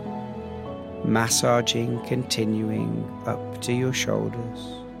 massaging, continuing up to your shoulders,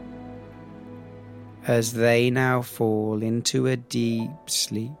 as they now fall into a deep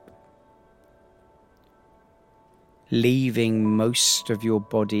sleep, leaving most of your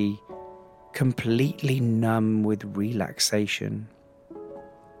body completely numb with relaxation,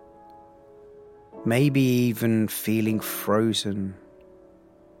 maybe even feeling frozen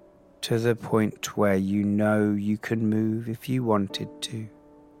to the point where you know you can move if you wanted to.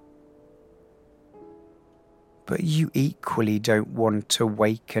 But you equally don't want to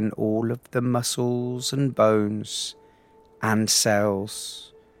waken all of the muscles and bones and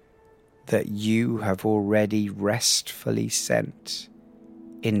cells that you have already restfully sent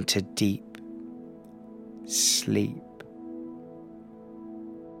into deep sleep.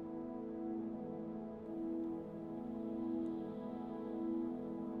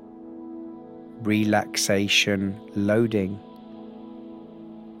 Relaxation loading.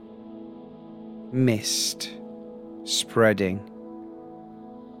 Mist spreading.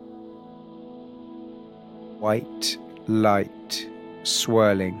 White light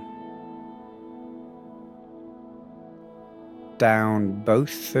swirling down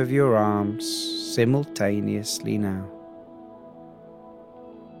both of your arms simultaneously now,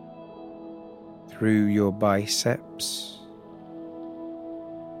 through your biceps,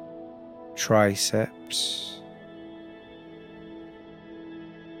 triceps,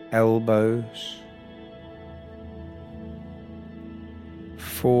 elbows,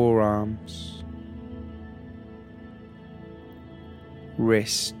 forearms,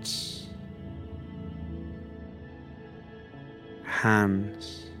 wrists,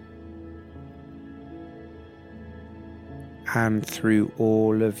 hands, and through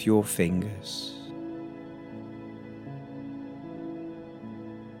all of your fingers.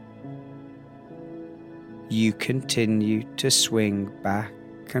 You continue to swing back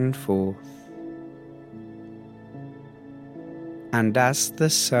and forth, and as the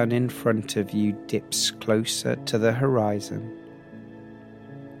sun in front of you dips closer to the horizon,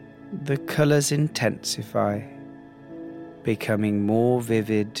 the colours intensify, becoming more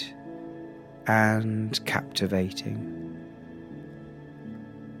vivid and captivating.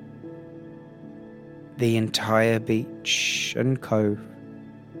 The entire beach and cove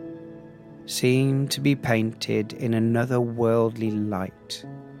seem to be painted in another worldly light,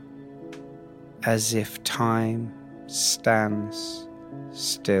 as if time stands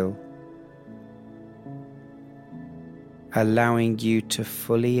still, allowing you to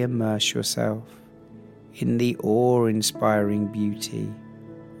fully immerse yourself in the awe-inspiring beauty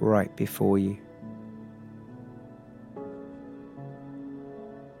right before you.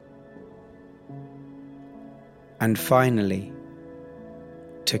 And finally,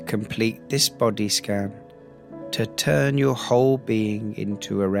 to complete this body scan, to turn your whole being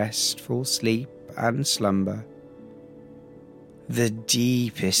into a restful sleep and slumber, the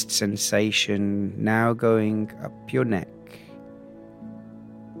deepest sensation now going up your neck,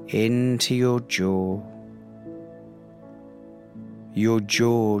 into your jaw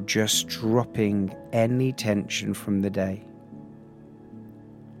just dropping any tension from the day.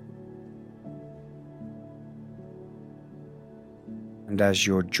 And as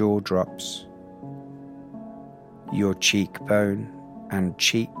your jaw drops, your cheekbone and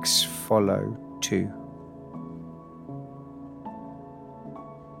cheeks follow too.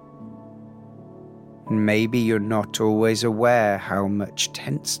 Maybe you're not always aware how much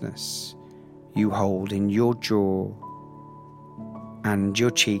tenseness you hold in your jaw and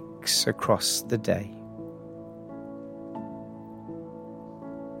your cheeks across the day.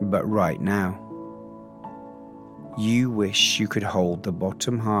 But right now, you wish you could hold the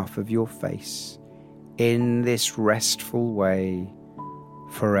bottom half of your face in this restful way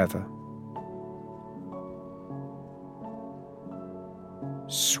forever.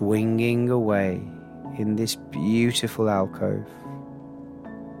 Swinging away in this beautiful alcove,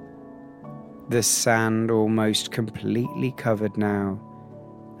 the sand almost completely covered now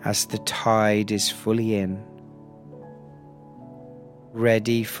as the tide is fully in,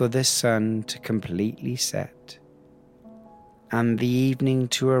 ready for the sun to completely set and the evening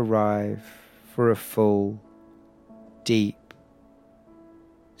to arrive for a full, deep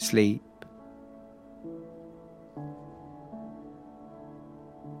sleep.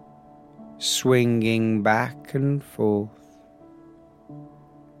 Swinging back and forth,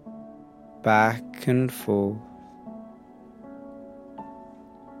 back and forth,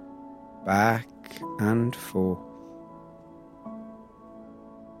 back and forth.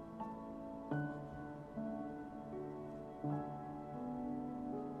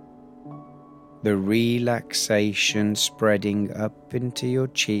 the relaxation spreading up into your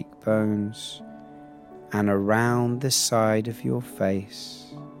cheekbones and around the side of your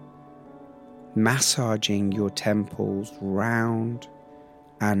face, massaging your temples round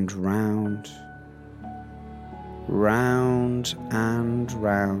and round, round and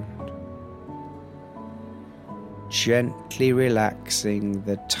round, gently relaxing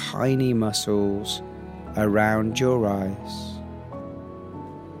the tiny muscles around your eyes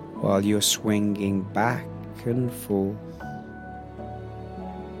while you're swinging back and forth,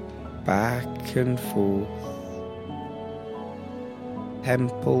 back and forth,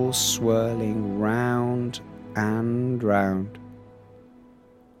 temples swirling round and round,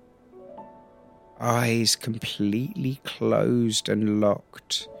 eyes completely closed and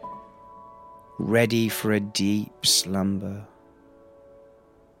locked, ready for a deep slumber.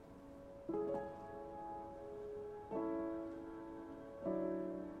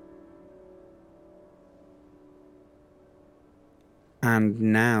 And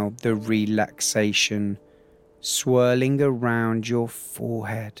now the relaxation swirling around your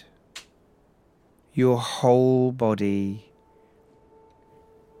forehead, your whole body,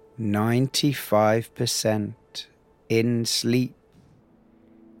 95% in sleep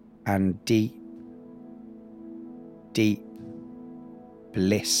and deep, deep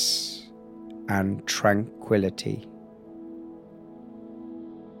bliss and tranquility.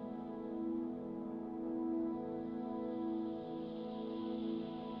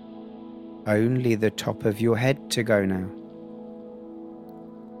 Only the top of your head to go now.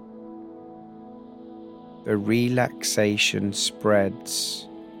 The relaxation spreads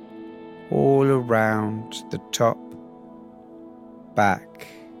all around the top, back,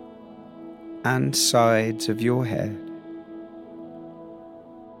 and sides of your head,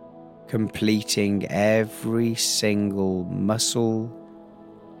 completing every single muscle,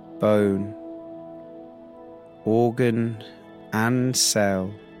 bone, organ, and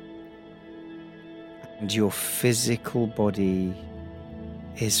cell. And your physical body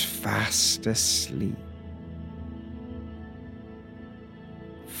is fast asleep.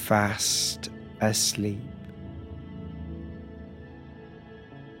 Fast asleep.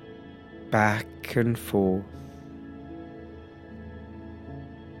 Back and forth.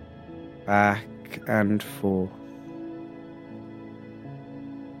 Back and forth.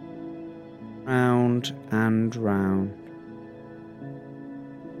 Round and round.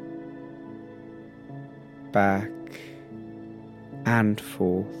 Back and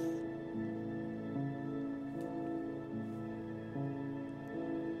forth.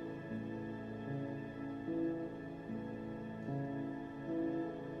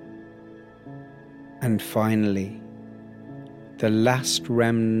 And finally, the last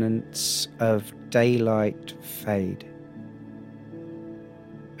remnants of daylight fade.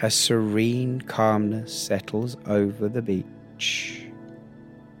 A serene calmness settles over the beach.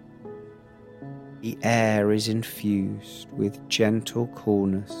 The air is infused with gentle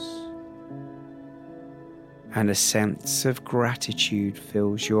coolness, and a sense of gratitude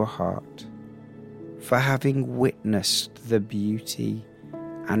fills your heart for having witnessed the beauty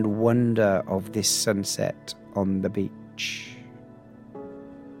and wonder of this sunset on the beach.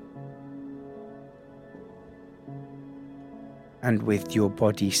 And with your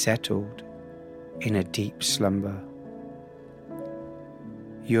body settled in a deep slumber,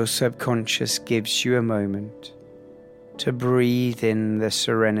 your subconscious gives you a moment to breathe in the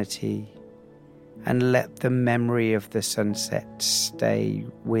serenity and let the memory of the sunset stay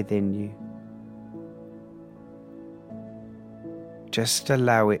within you. Just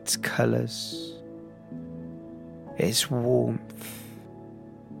allow its colours, its warmth,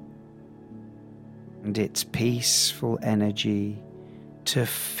 and its peaceful energy to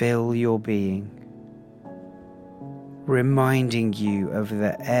fill your being, reminding you of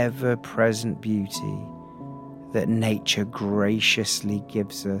the ever-present beauty that nature graciously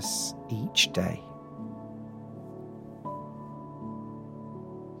gives us each day.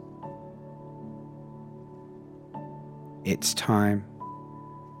 It's time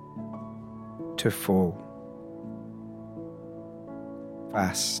to fall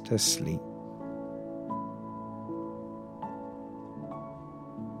fast asleep.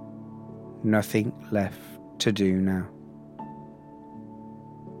 Nothing left to do now.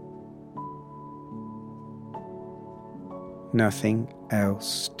 Nothing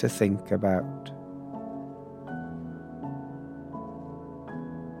else to think about.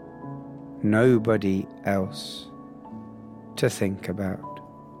 Nobody else to think about.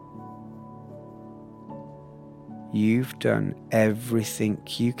 You've done everything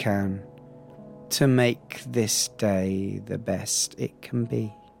you can to make this day the best it can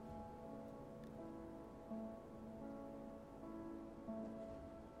be.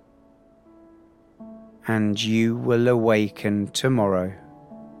 and you will awaken tomorrow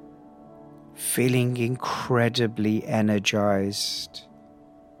feeling incredibly energized,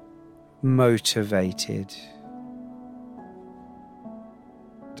 motivated,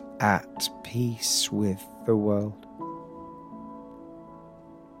 at peace with the world.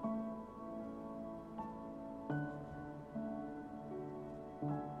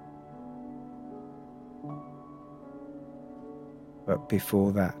 But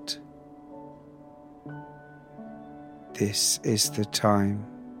before that, this is the time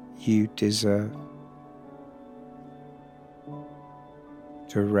you deserve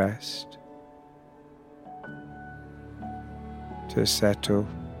to rest, to settle,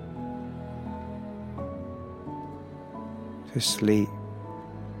 to sleep,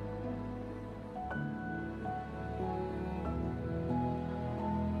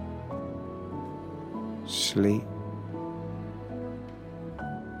 sleep,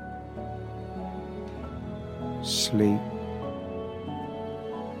 sleep,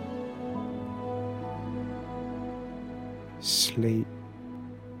 sleep.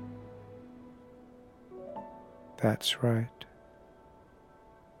 That's right.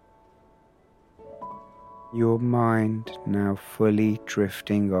 Your mind now fully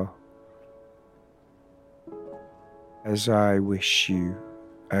drifting off as I wish you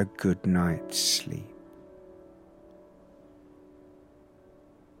a good night's sleep.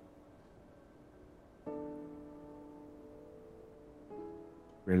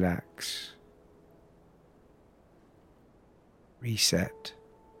 Relax. Reset.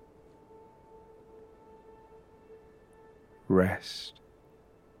 Rest.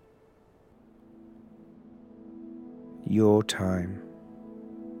 Your time.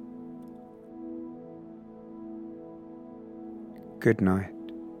 Good night.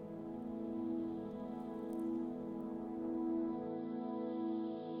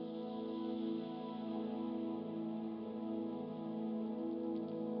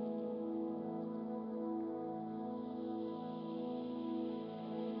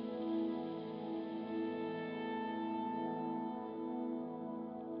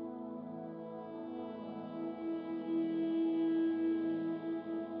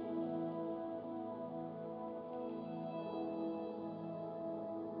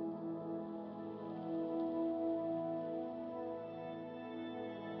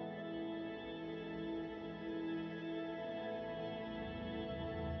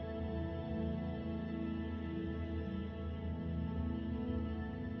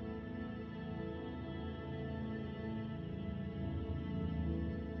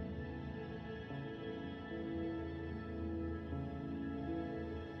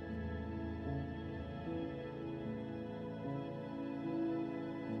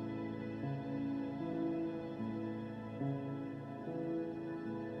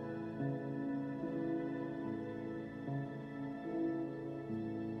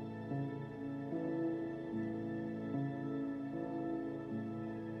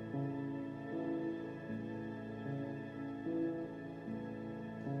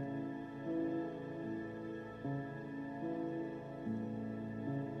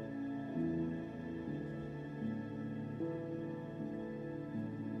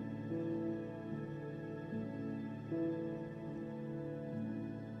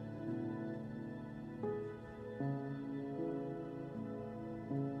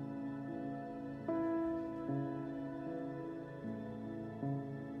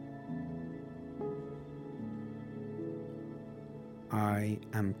 I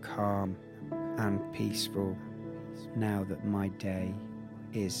am calm and peaceful now that my day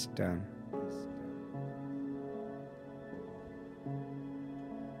is done.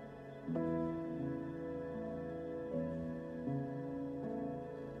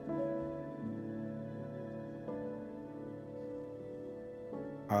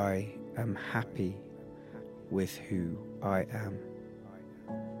 I am happy with who I am.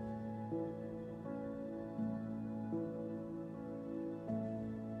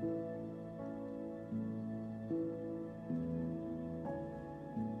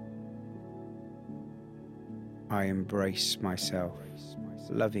 I embrace myself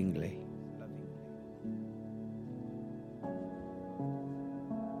lovingly.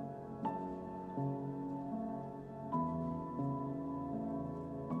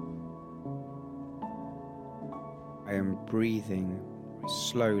 I am breathing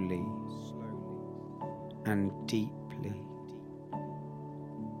slowly and deeply.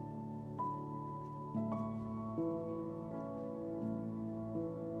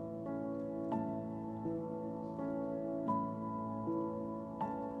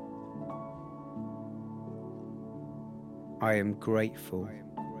 I am grateful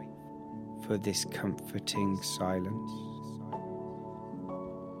for for this comforting silence.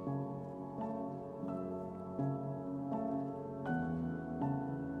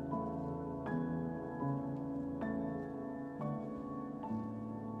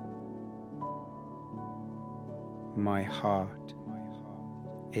 My heart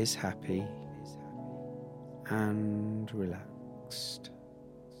is happy and relaxed.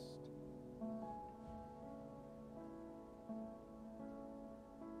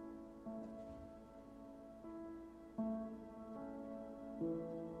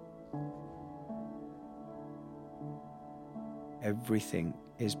 Everything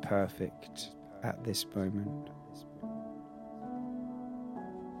is perfect at this moment.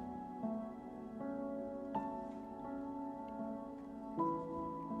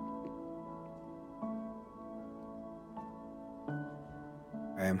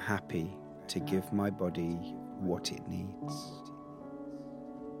 I am happy to give my body what it needs.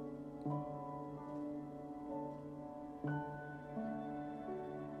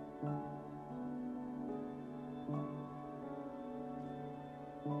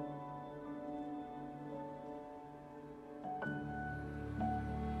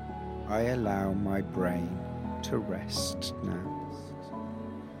 I allow my brain to rest now.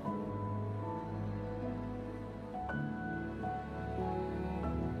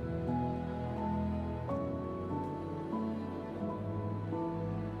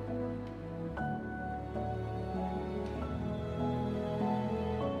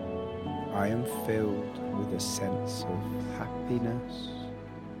 I am filled with a sense of happiness,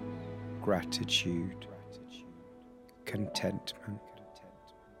 gratitude, contentment.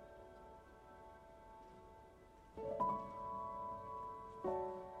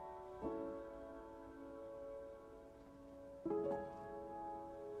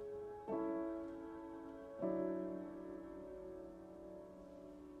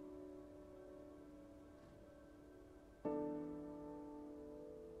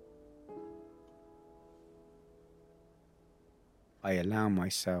 I allow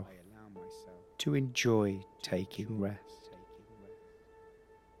myself to enjoy taking rest.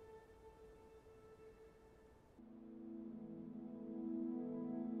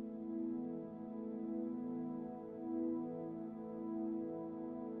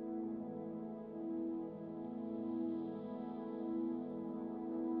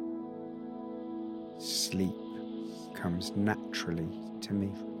 Sleep comes naturally to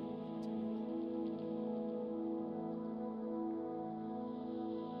me.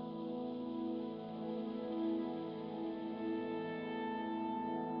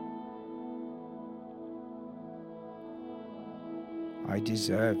 I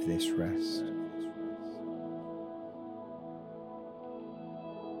deserve this rest.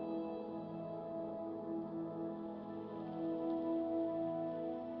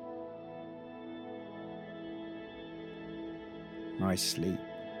 My sleep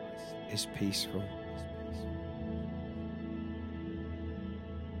is peaceful.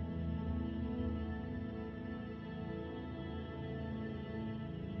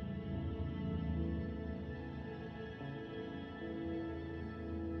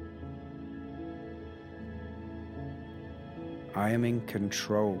 I am in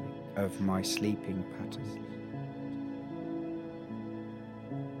control of my sleeping patterns.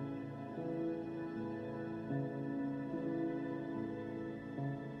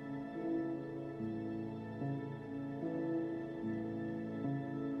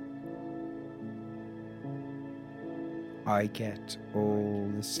 I get all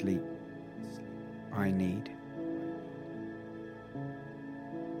the sleep I need.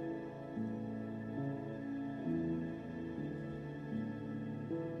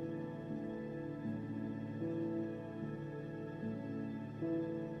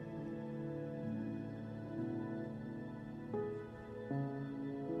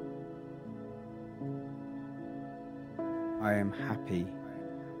 I am happy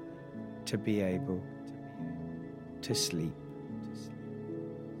to be able to sleep.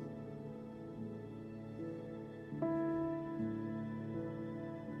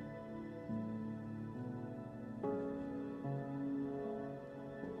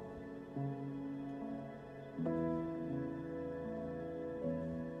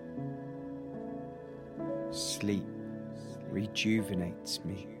 Sleep rejuvenates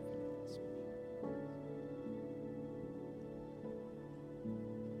me.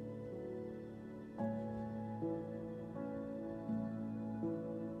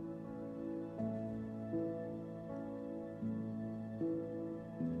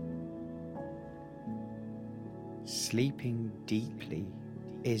 Sleeping deeply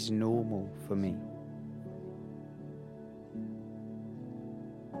is normal for me.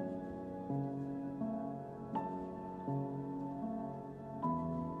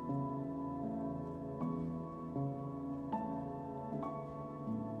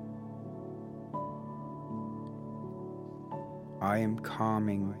 I am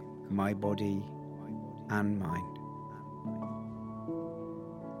calming my body and mind.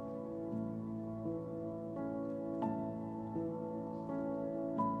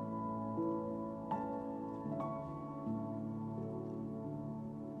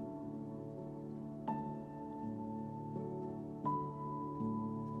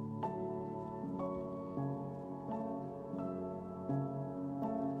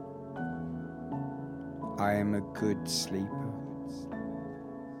 I am a good sleeper.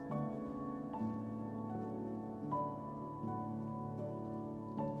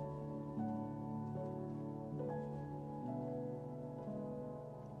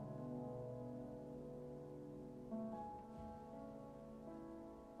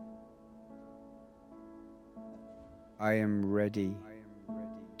 I am ready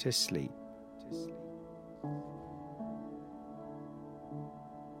to sleep.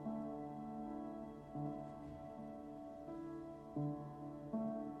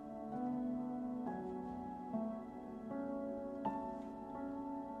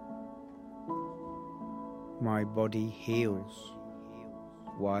 My body heals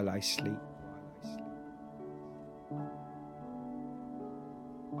while I sleep.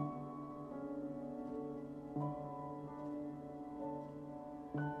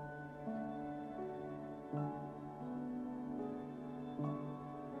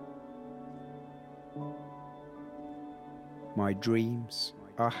 My dreams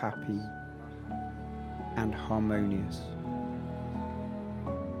are happy and harmonious.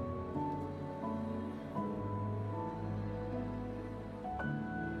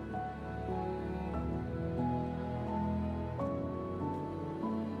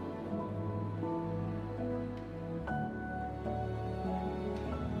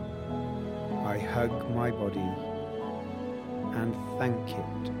 I hug my body and thank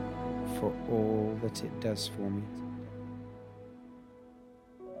it for all that it does for me.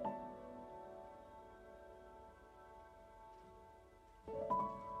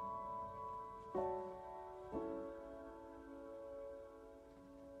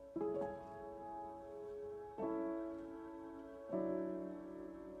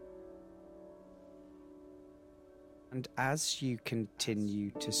 And as you continue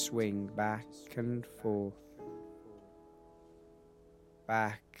to swing back and forth,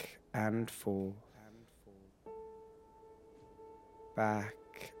 back and forth,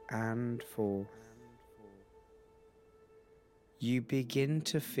 back and forth, you begin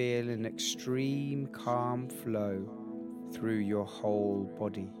to feel an extreme calm flow through your whole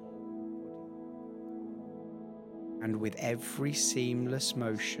body. And with every seamless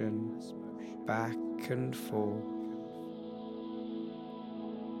motion, back and forth,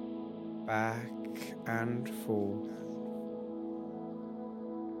 back and forth,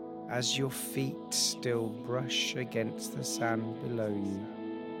 as your feet still brush against the sand below you,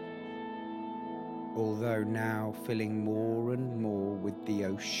 although now filling more and more with the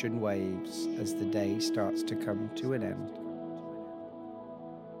ocean waves as the day starts to come to an end.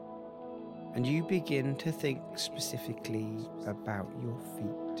 And you begin to think specifically about your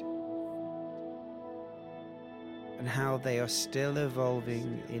feet and how they are still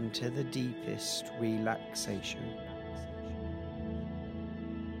evolving into the deepest relaxation.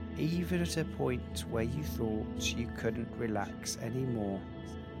 Even at a point where you thought you couldn't relax anymore,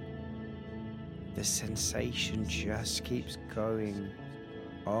 the sensation just keeps going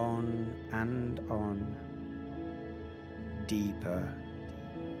on and on, deeper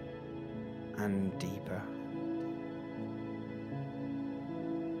and deeper.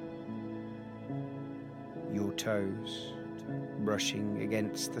 Your toes brushing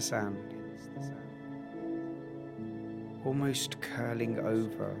against the sand, almost curling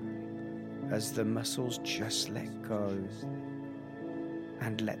over as the muscles just let go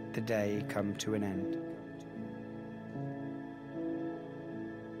and let the day come to an end.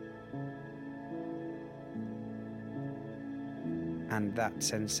 And that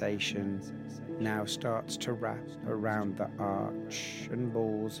sensation now starts to wrap around the arch and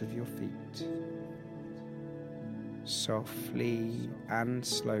balls of your feet, softly and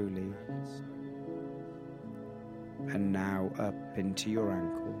slowly, and now up into your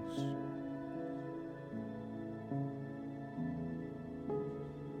ankles.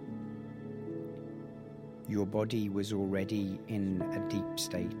 Your body was already in a deep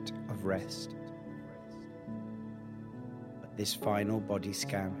state of rest. But this final body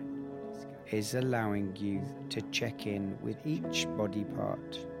scan is allowing you to check in with each body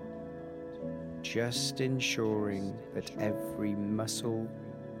part, just ensuring that every muscle,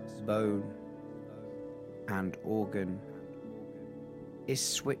 bone, and organ is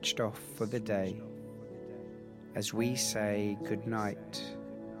switched off for the day as we say goodnight,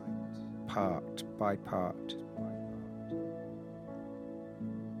 part by part.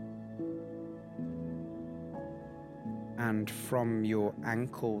 And from your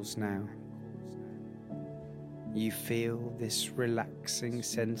ankles now, you feel this relaxing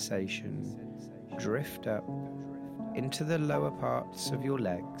sensation drift up into the lower parts of your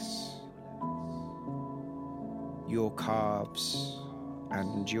legs, your calves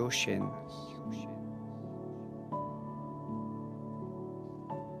and your shins.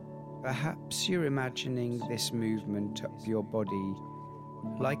 Perhaps you're imagining this movement up your body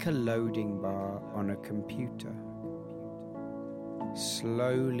like a loading bar on a computer,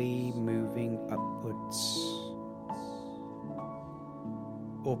 slowly moving upwards.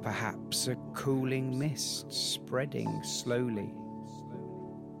 Or perhaps a cooling mist spreading slowly,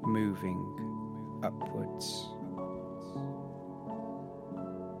 moving upwards.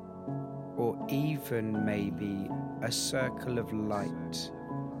 Or even maybe a circle of light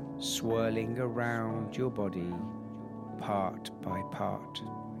swirling around your body, part by part.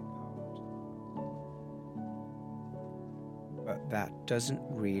 But that doesn't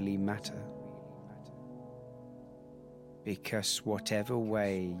really matter, because whatever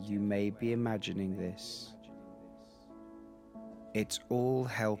way you may be imagining this, it's all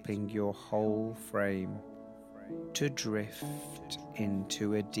helping your whole frame to drift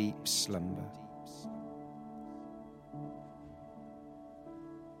into a deep slumber.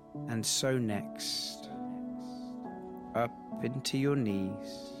 And so next, up into your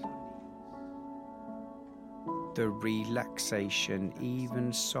knees, the relaxation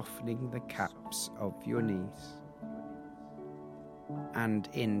even softening the caps of your knees, and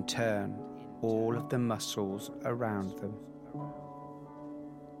in turn all of the muscles around them.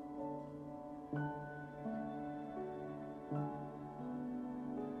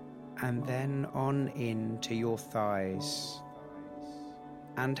 And then on into your thighs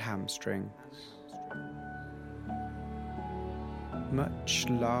and hamstrings. Much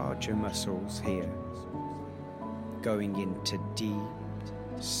larger muscles here, going into deep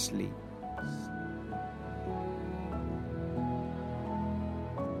sleep.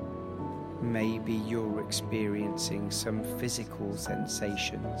 Maybe you're experiencing some physical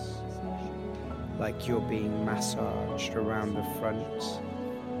sensations, like you're being massaged around the front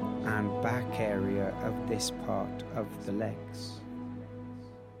and back area of this part of the legs.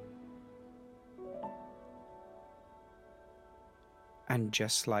 And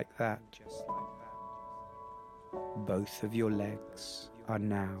just like that, both of your legs are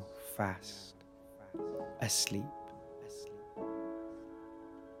now fast asleep.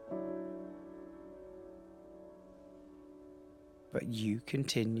 But you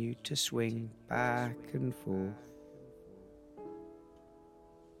continue to swing back and forth,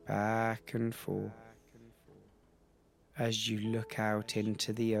 as you look out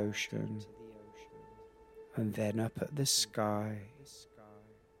into the ocean and then up at the sky,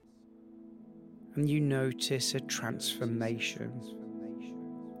 and you notice a transformation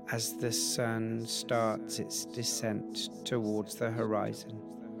as the sun starts its descent towards the horizon,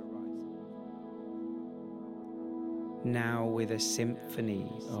 now with a symphony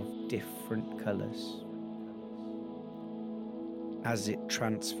of different colours, as it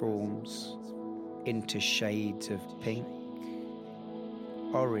transforms into shades of pink,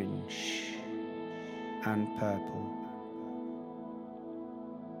 orange and purple.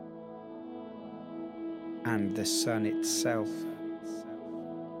 And the sun itself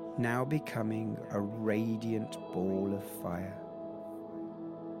now becoming a radiant ball of fire,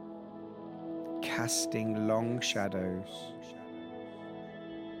 casting long shadows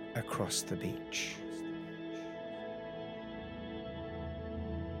across the beach.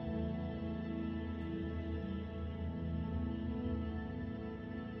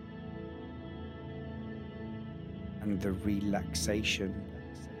 And the relaxation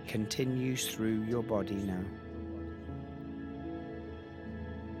continues through your body now,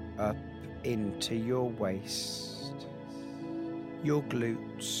 up into your waist, your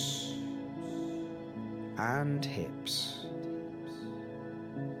glutes and hips,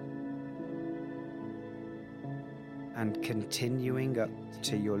 and continuing up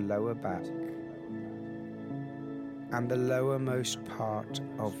to your lower back and the lowermost part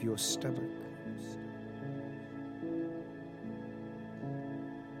of your stomach.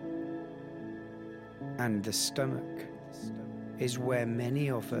 And the stomach is where many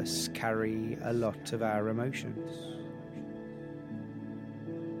of us carry a lot of our emotions.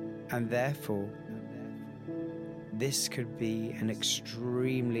 And therefore, this could be an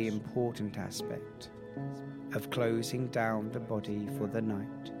extremely important aspect of closing down the body for the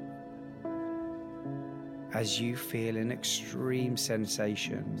night. as you feel an extreme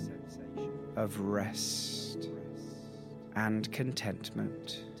sensation of rest and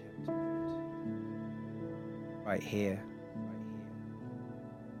contentment right here,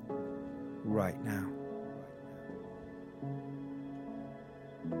 right now.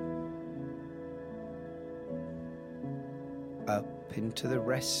 Up into the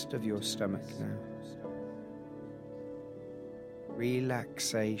rest of your stomach now.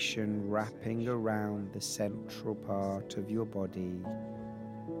 Relaxation wrapping around the central part of your body,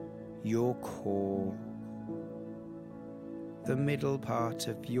 your core, the middle part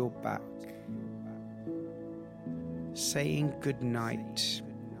of your back, saying good night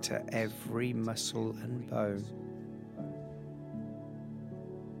to every muscle and bone,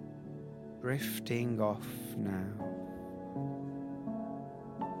 drifting off now.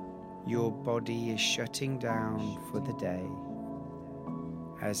 Your body is shutting down for the day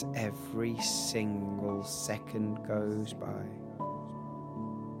as every single second goes by.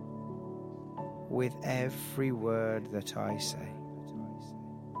 With every word that I say,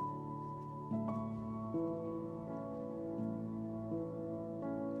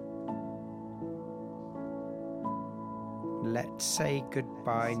 let's say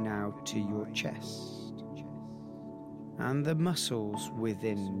goodbye now to your chest and the muscles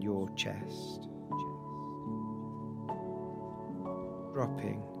within your chest,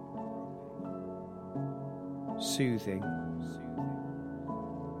 dropping, soothing,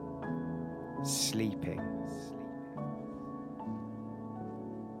 sleeping.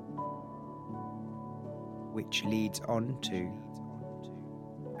 Which leads on to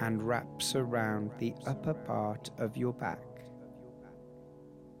and wraps around the upper part of your back.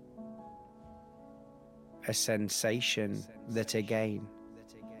 A sensation that again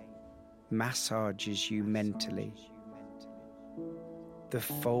massages you mentally. The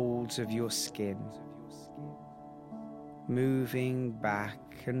folds of your skin moving back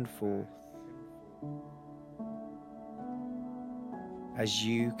and forth as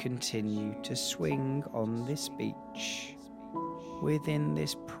you continue to swing on this beach within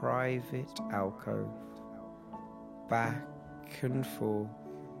this private alcove, back and forth,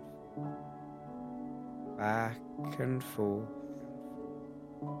 back and forth,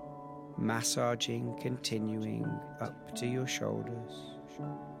 massaging continuing up to your shoulders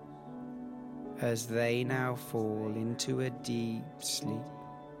as they now fall into a deep sleep,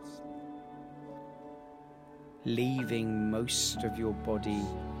 leaving most of your body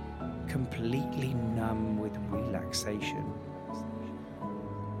completely numb with relaxation,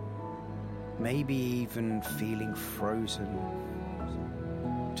 maybe even feeling frozen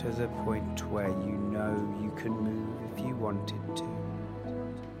to the point where you know you can move if you wanted to.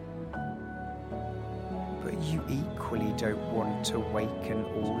 But you equally don't want to waken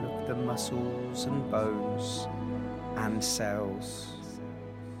all of the muscles and bones and cells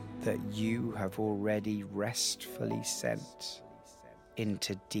that you have already restfully sent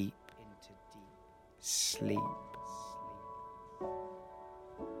into deep sleep.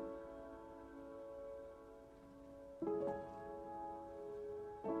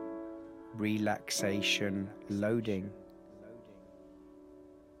 Relaxation loading,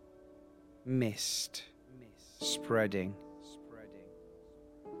 mist spreading,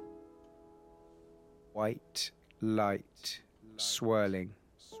 white light swirling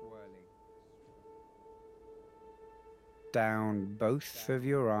down both of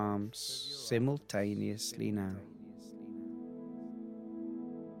your arms simultaneously now,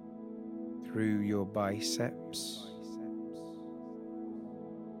 through your biceps,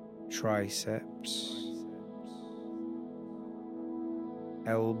 triceps,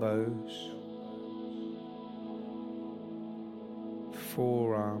 elbows,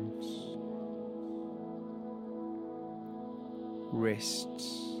 forearms,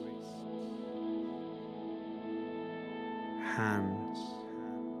 wrists, hands,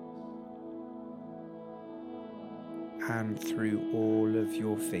 and through all of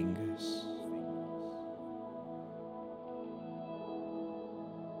your fingers.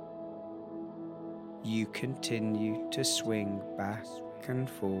 You continue to swing back and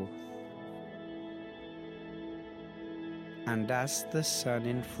forth, and as the sun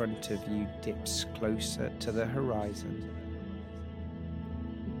in front of you dips closer to the horizon,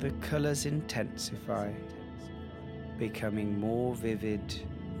 the colours intensify, becoming more vivid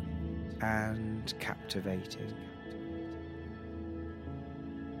and captivating.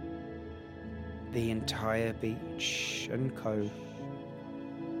 The entire beach and cove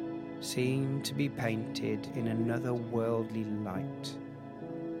seem to be painted in another worldly light,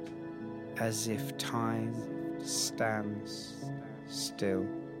 as if time stands still.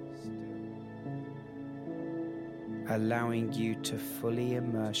 allowing you to fully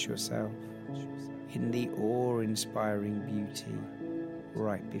immerse yourself in the awe-inspiring beauty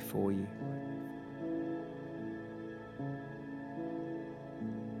right before you.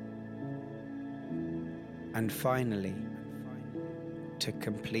 And finally, to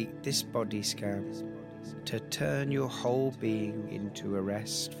complete this body scan, to turn your whole being into a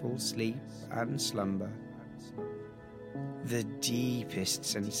restful sleep and slumber, the deepest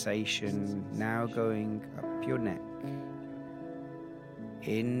sensation now going up your neck,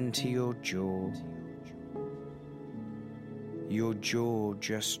 into your jaw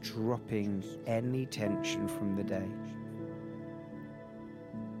just dropping any tension from the day.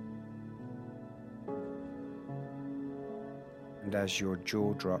 And as your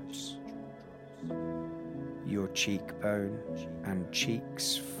jaw drops, your cheekbone and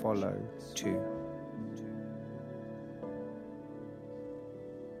cheeks follow too.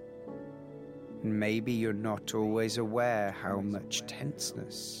 Maybe you're not always aware how much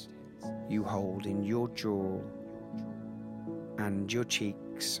tenseness you hold in your jaw and your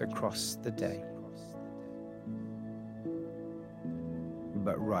cheeks across the day.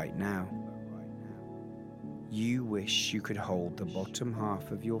 But right now, you wish you could hold the bottom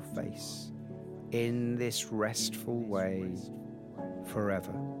half of your face in this restful way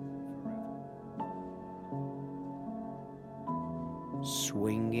forever.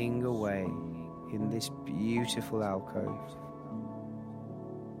 Swinging away in this beautiful alcove,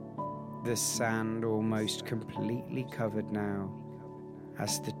 the sand almost completely covered now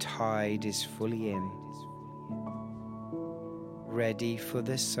as the tide is fully in, ready for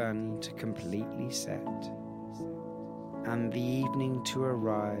the sun to completely set and the evening to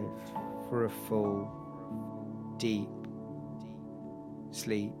arrive for a full, deep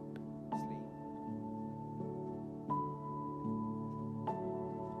sleep.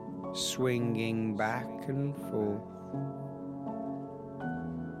 Swinging back and forth,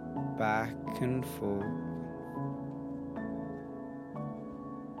 back and forth,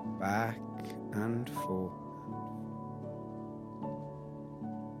 back and forth.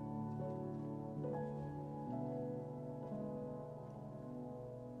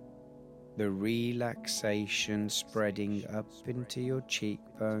 The relaxation spreading up into your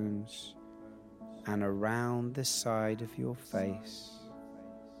cheekbones and around the side of your face,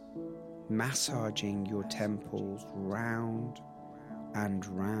 massaging your temples round and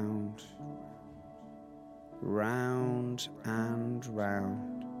round, round and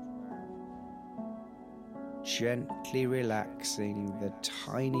round, gently relaxing the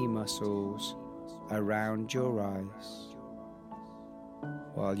tiny muscles around your eyes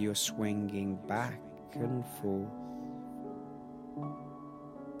while you're swinging back and forth,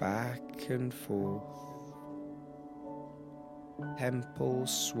 back and forth,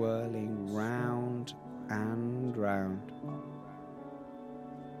 temples swirling round and round,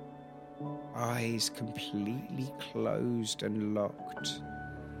 eyes completely closed and locked,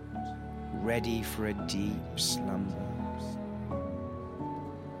 ready for a deep slumber.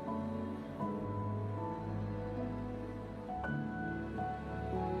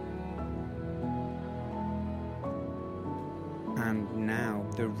 And now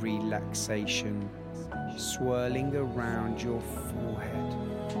the relaxation swirling around your forehead,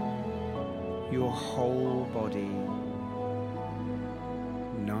 your whole body,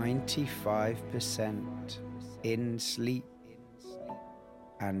 95% in sleep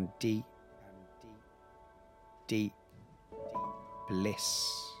and deep, deep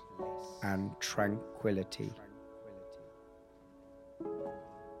bliss and tranquility.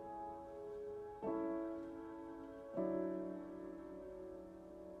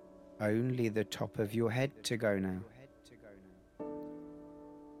 Only the top of your head to go now.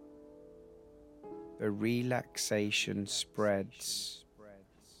 The relaxation spreads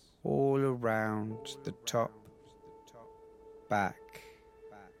all around the top, back,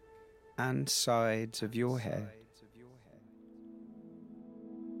 and sides of your head,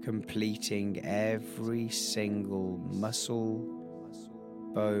 completing every single muscle,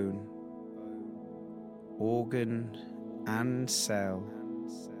 bone, organ, and cell.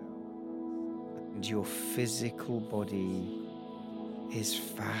 And your physical body is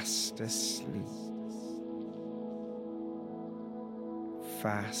fast asleep,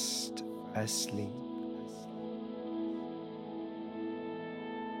 fast asleep,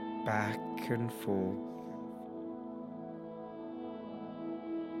 back and forth,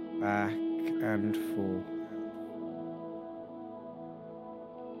 back and forth,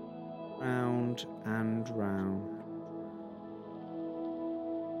 round and round,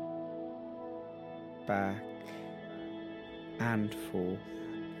 back and forth,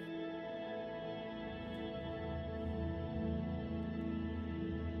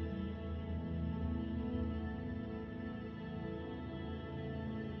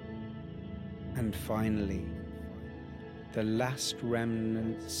 finally, the last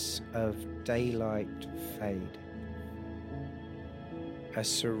remnants of daylight fade. A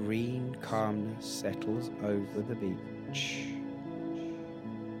serene calmness settles over the beach.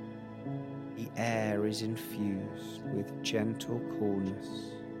 The air is infused with gentle coolness,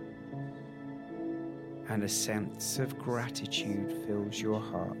 and a sense of gratitude fills your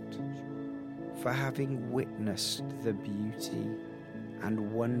heart for having witnessed the beauty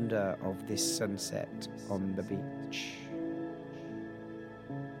and wonder of this sunset on the beach.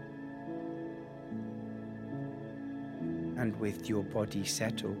 And with your body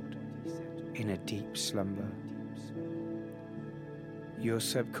settled in a deep slumber, your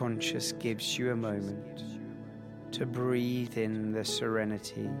subconscious gives you a moment to breathe in the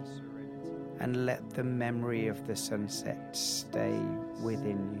serenity and let the memory of the sunset stay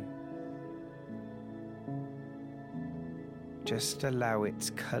within you. Just allow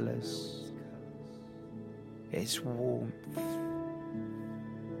its colours, its warmth,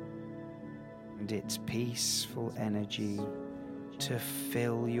 and its peaceful energy to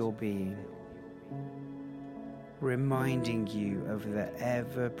fill your being, reminding you of the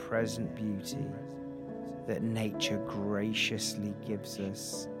ever-present beauty that nature graciously gives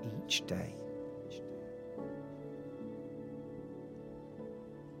us each day.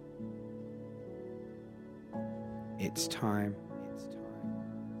 It's time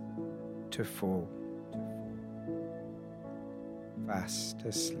to fall fast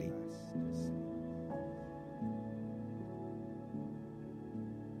asleep.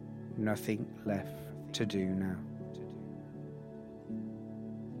 Nothing left to do now.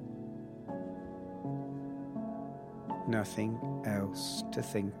 Nothing else to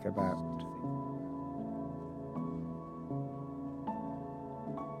think about.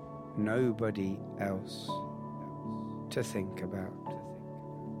 Nobody else to think about.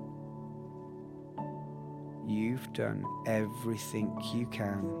 You've done everything you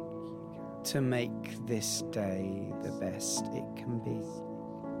can to make this day the best it can be.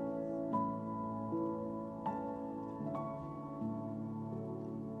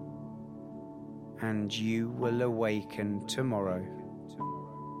 And you will awaken tomorrow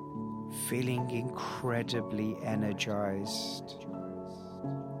feeling incredibly energized,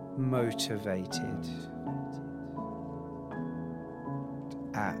 motivated,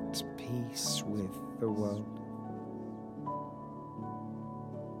 at peace with the world.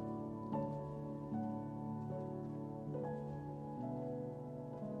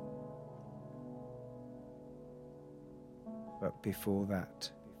 But before that,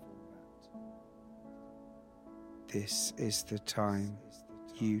 this is the time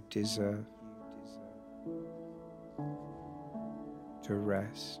you deserve to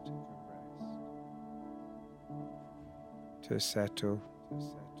rest, to settle,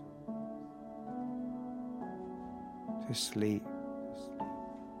 to sleep.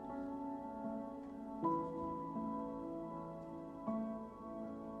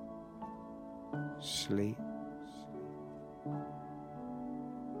 Sleep.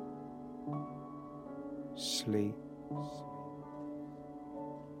 Sleep.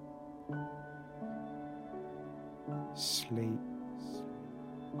 Sleep.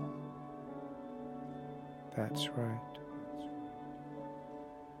 That's right.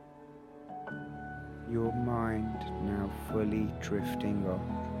 Your mind now fully drifting off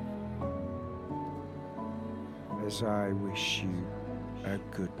as I wish you a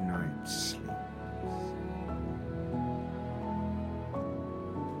good night's sleep.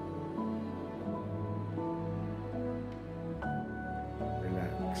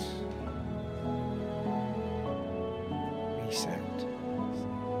 Relax. Reset.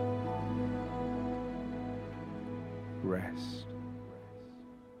 Rest.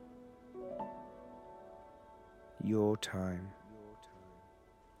 Your time.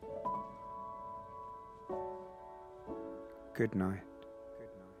 Good night.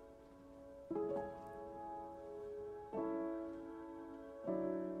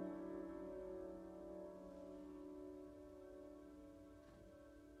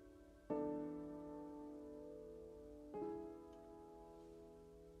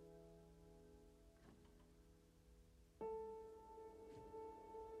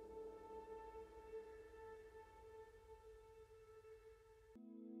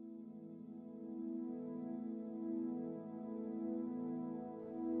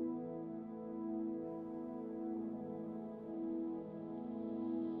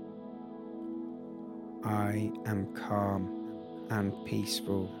 I am calm and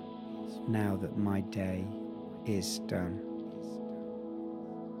peaceful now that my day is done.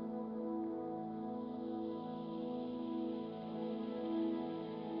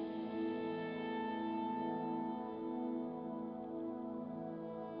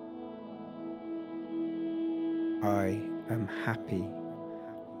 I am happy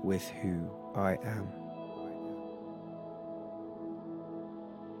with who I am.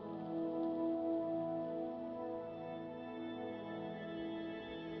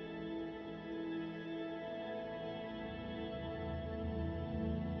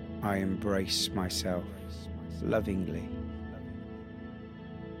 I embrace myself lovingly.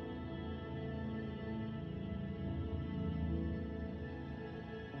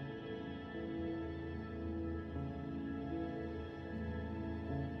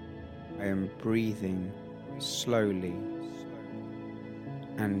 I am breathing slowly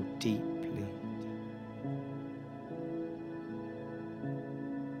and deeply.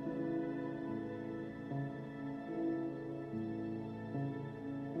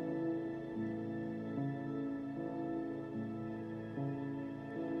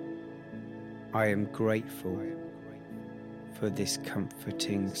 I am grateful for this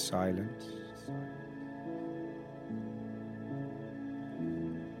comforting silence.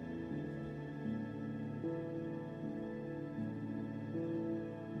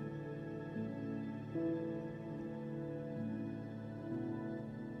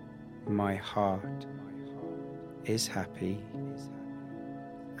 My heart is happy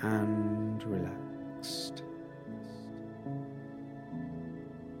and relaxed.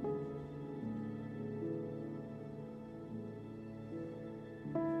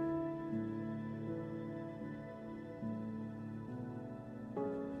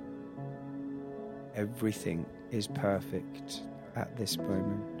 Everything is perfect at this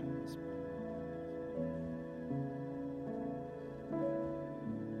moment.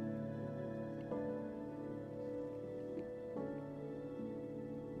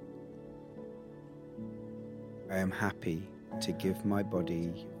 I am happy to give my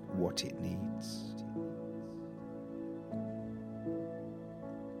body what it needs.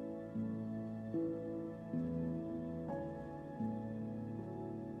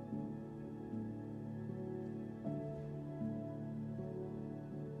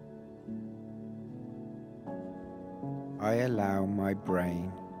 I allow my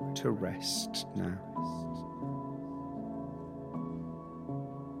brain to rest now.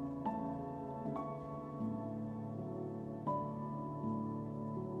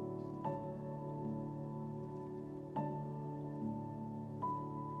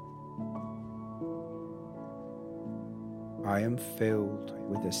 I am filled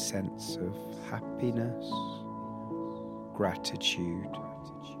with a sense of happiness, gratitude,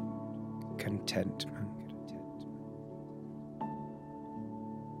 contentment.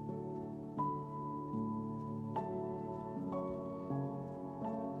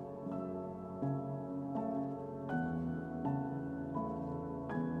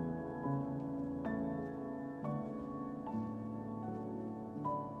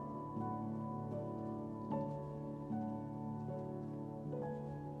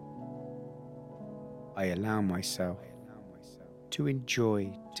 I allow myself to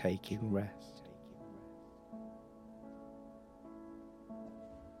enjoy taking rest.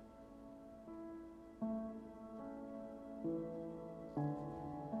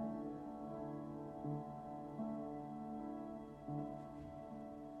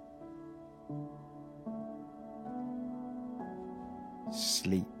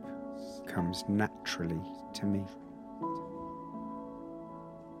 Sleep comes naturally to me.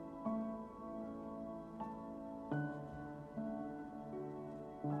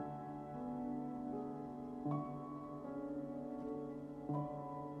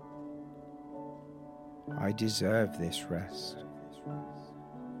 I deserve this rest.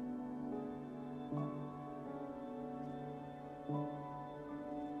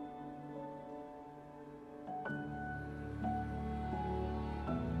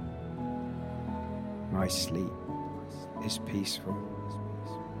 My sleep is peaceful.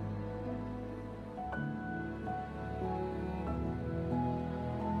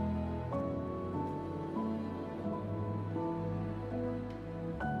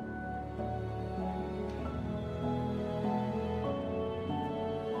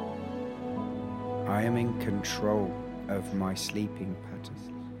 I am in control of my sleeping patterns.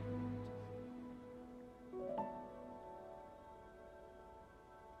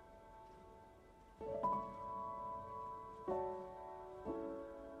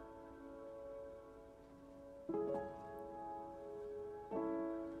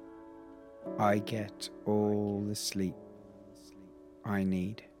 I get all the sleep I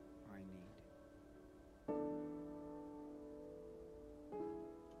need.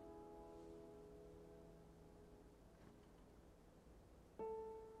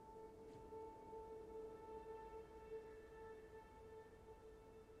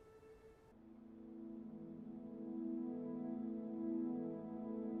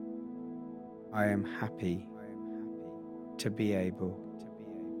 I am happy to be able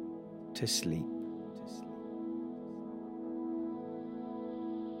to sleep.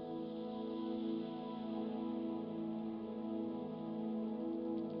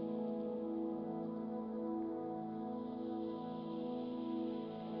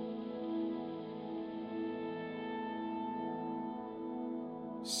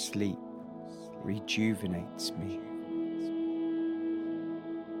 Sleep rejuvenates me.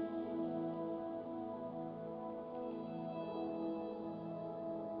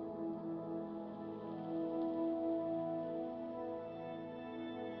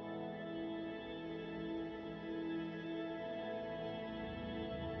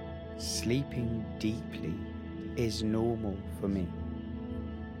 Sleeping deeply is normal for me.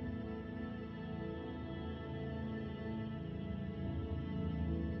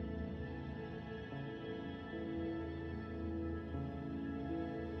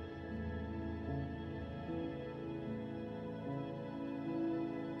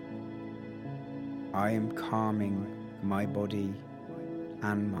 I am calming my body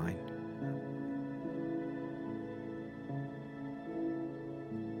and mind.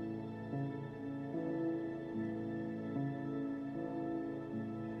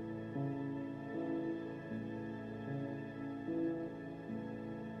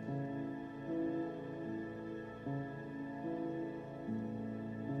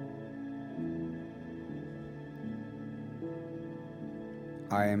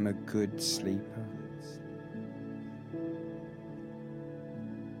 I am a good sleeper.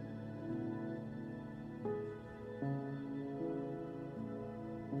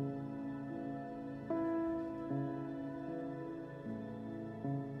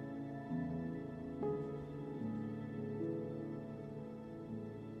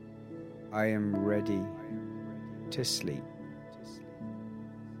 I am ready to sleep.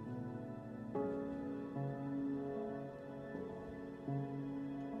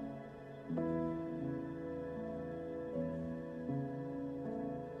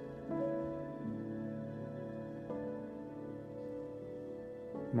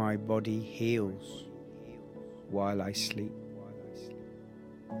 My body heals while I sleep.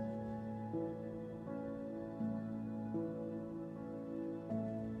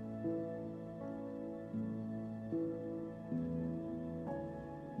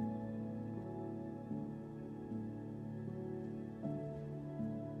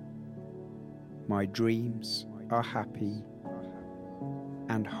 My dreams are happy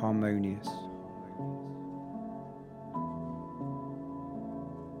and harmonious.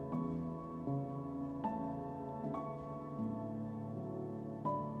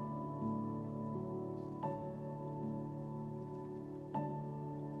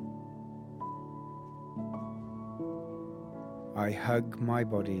 I hug my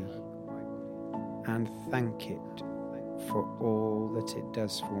body and thank it for all that it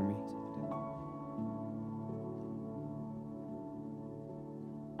does for me.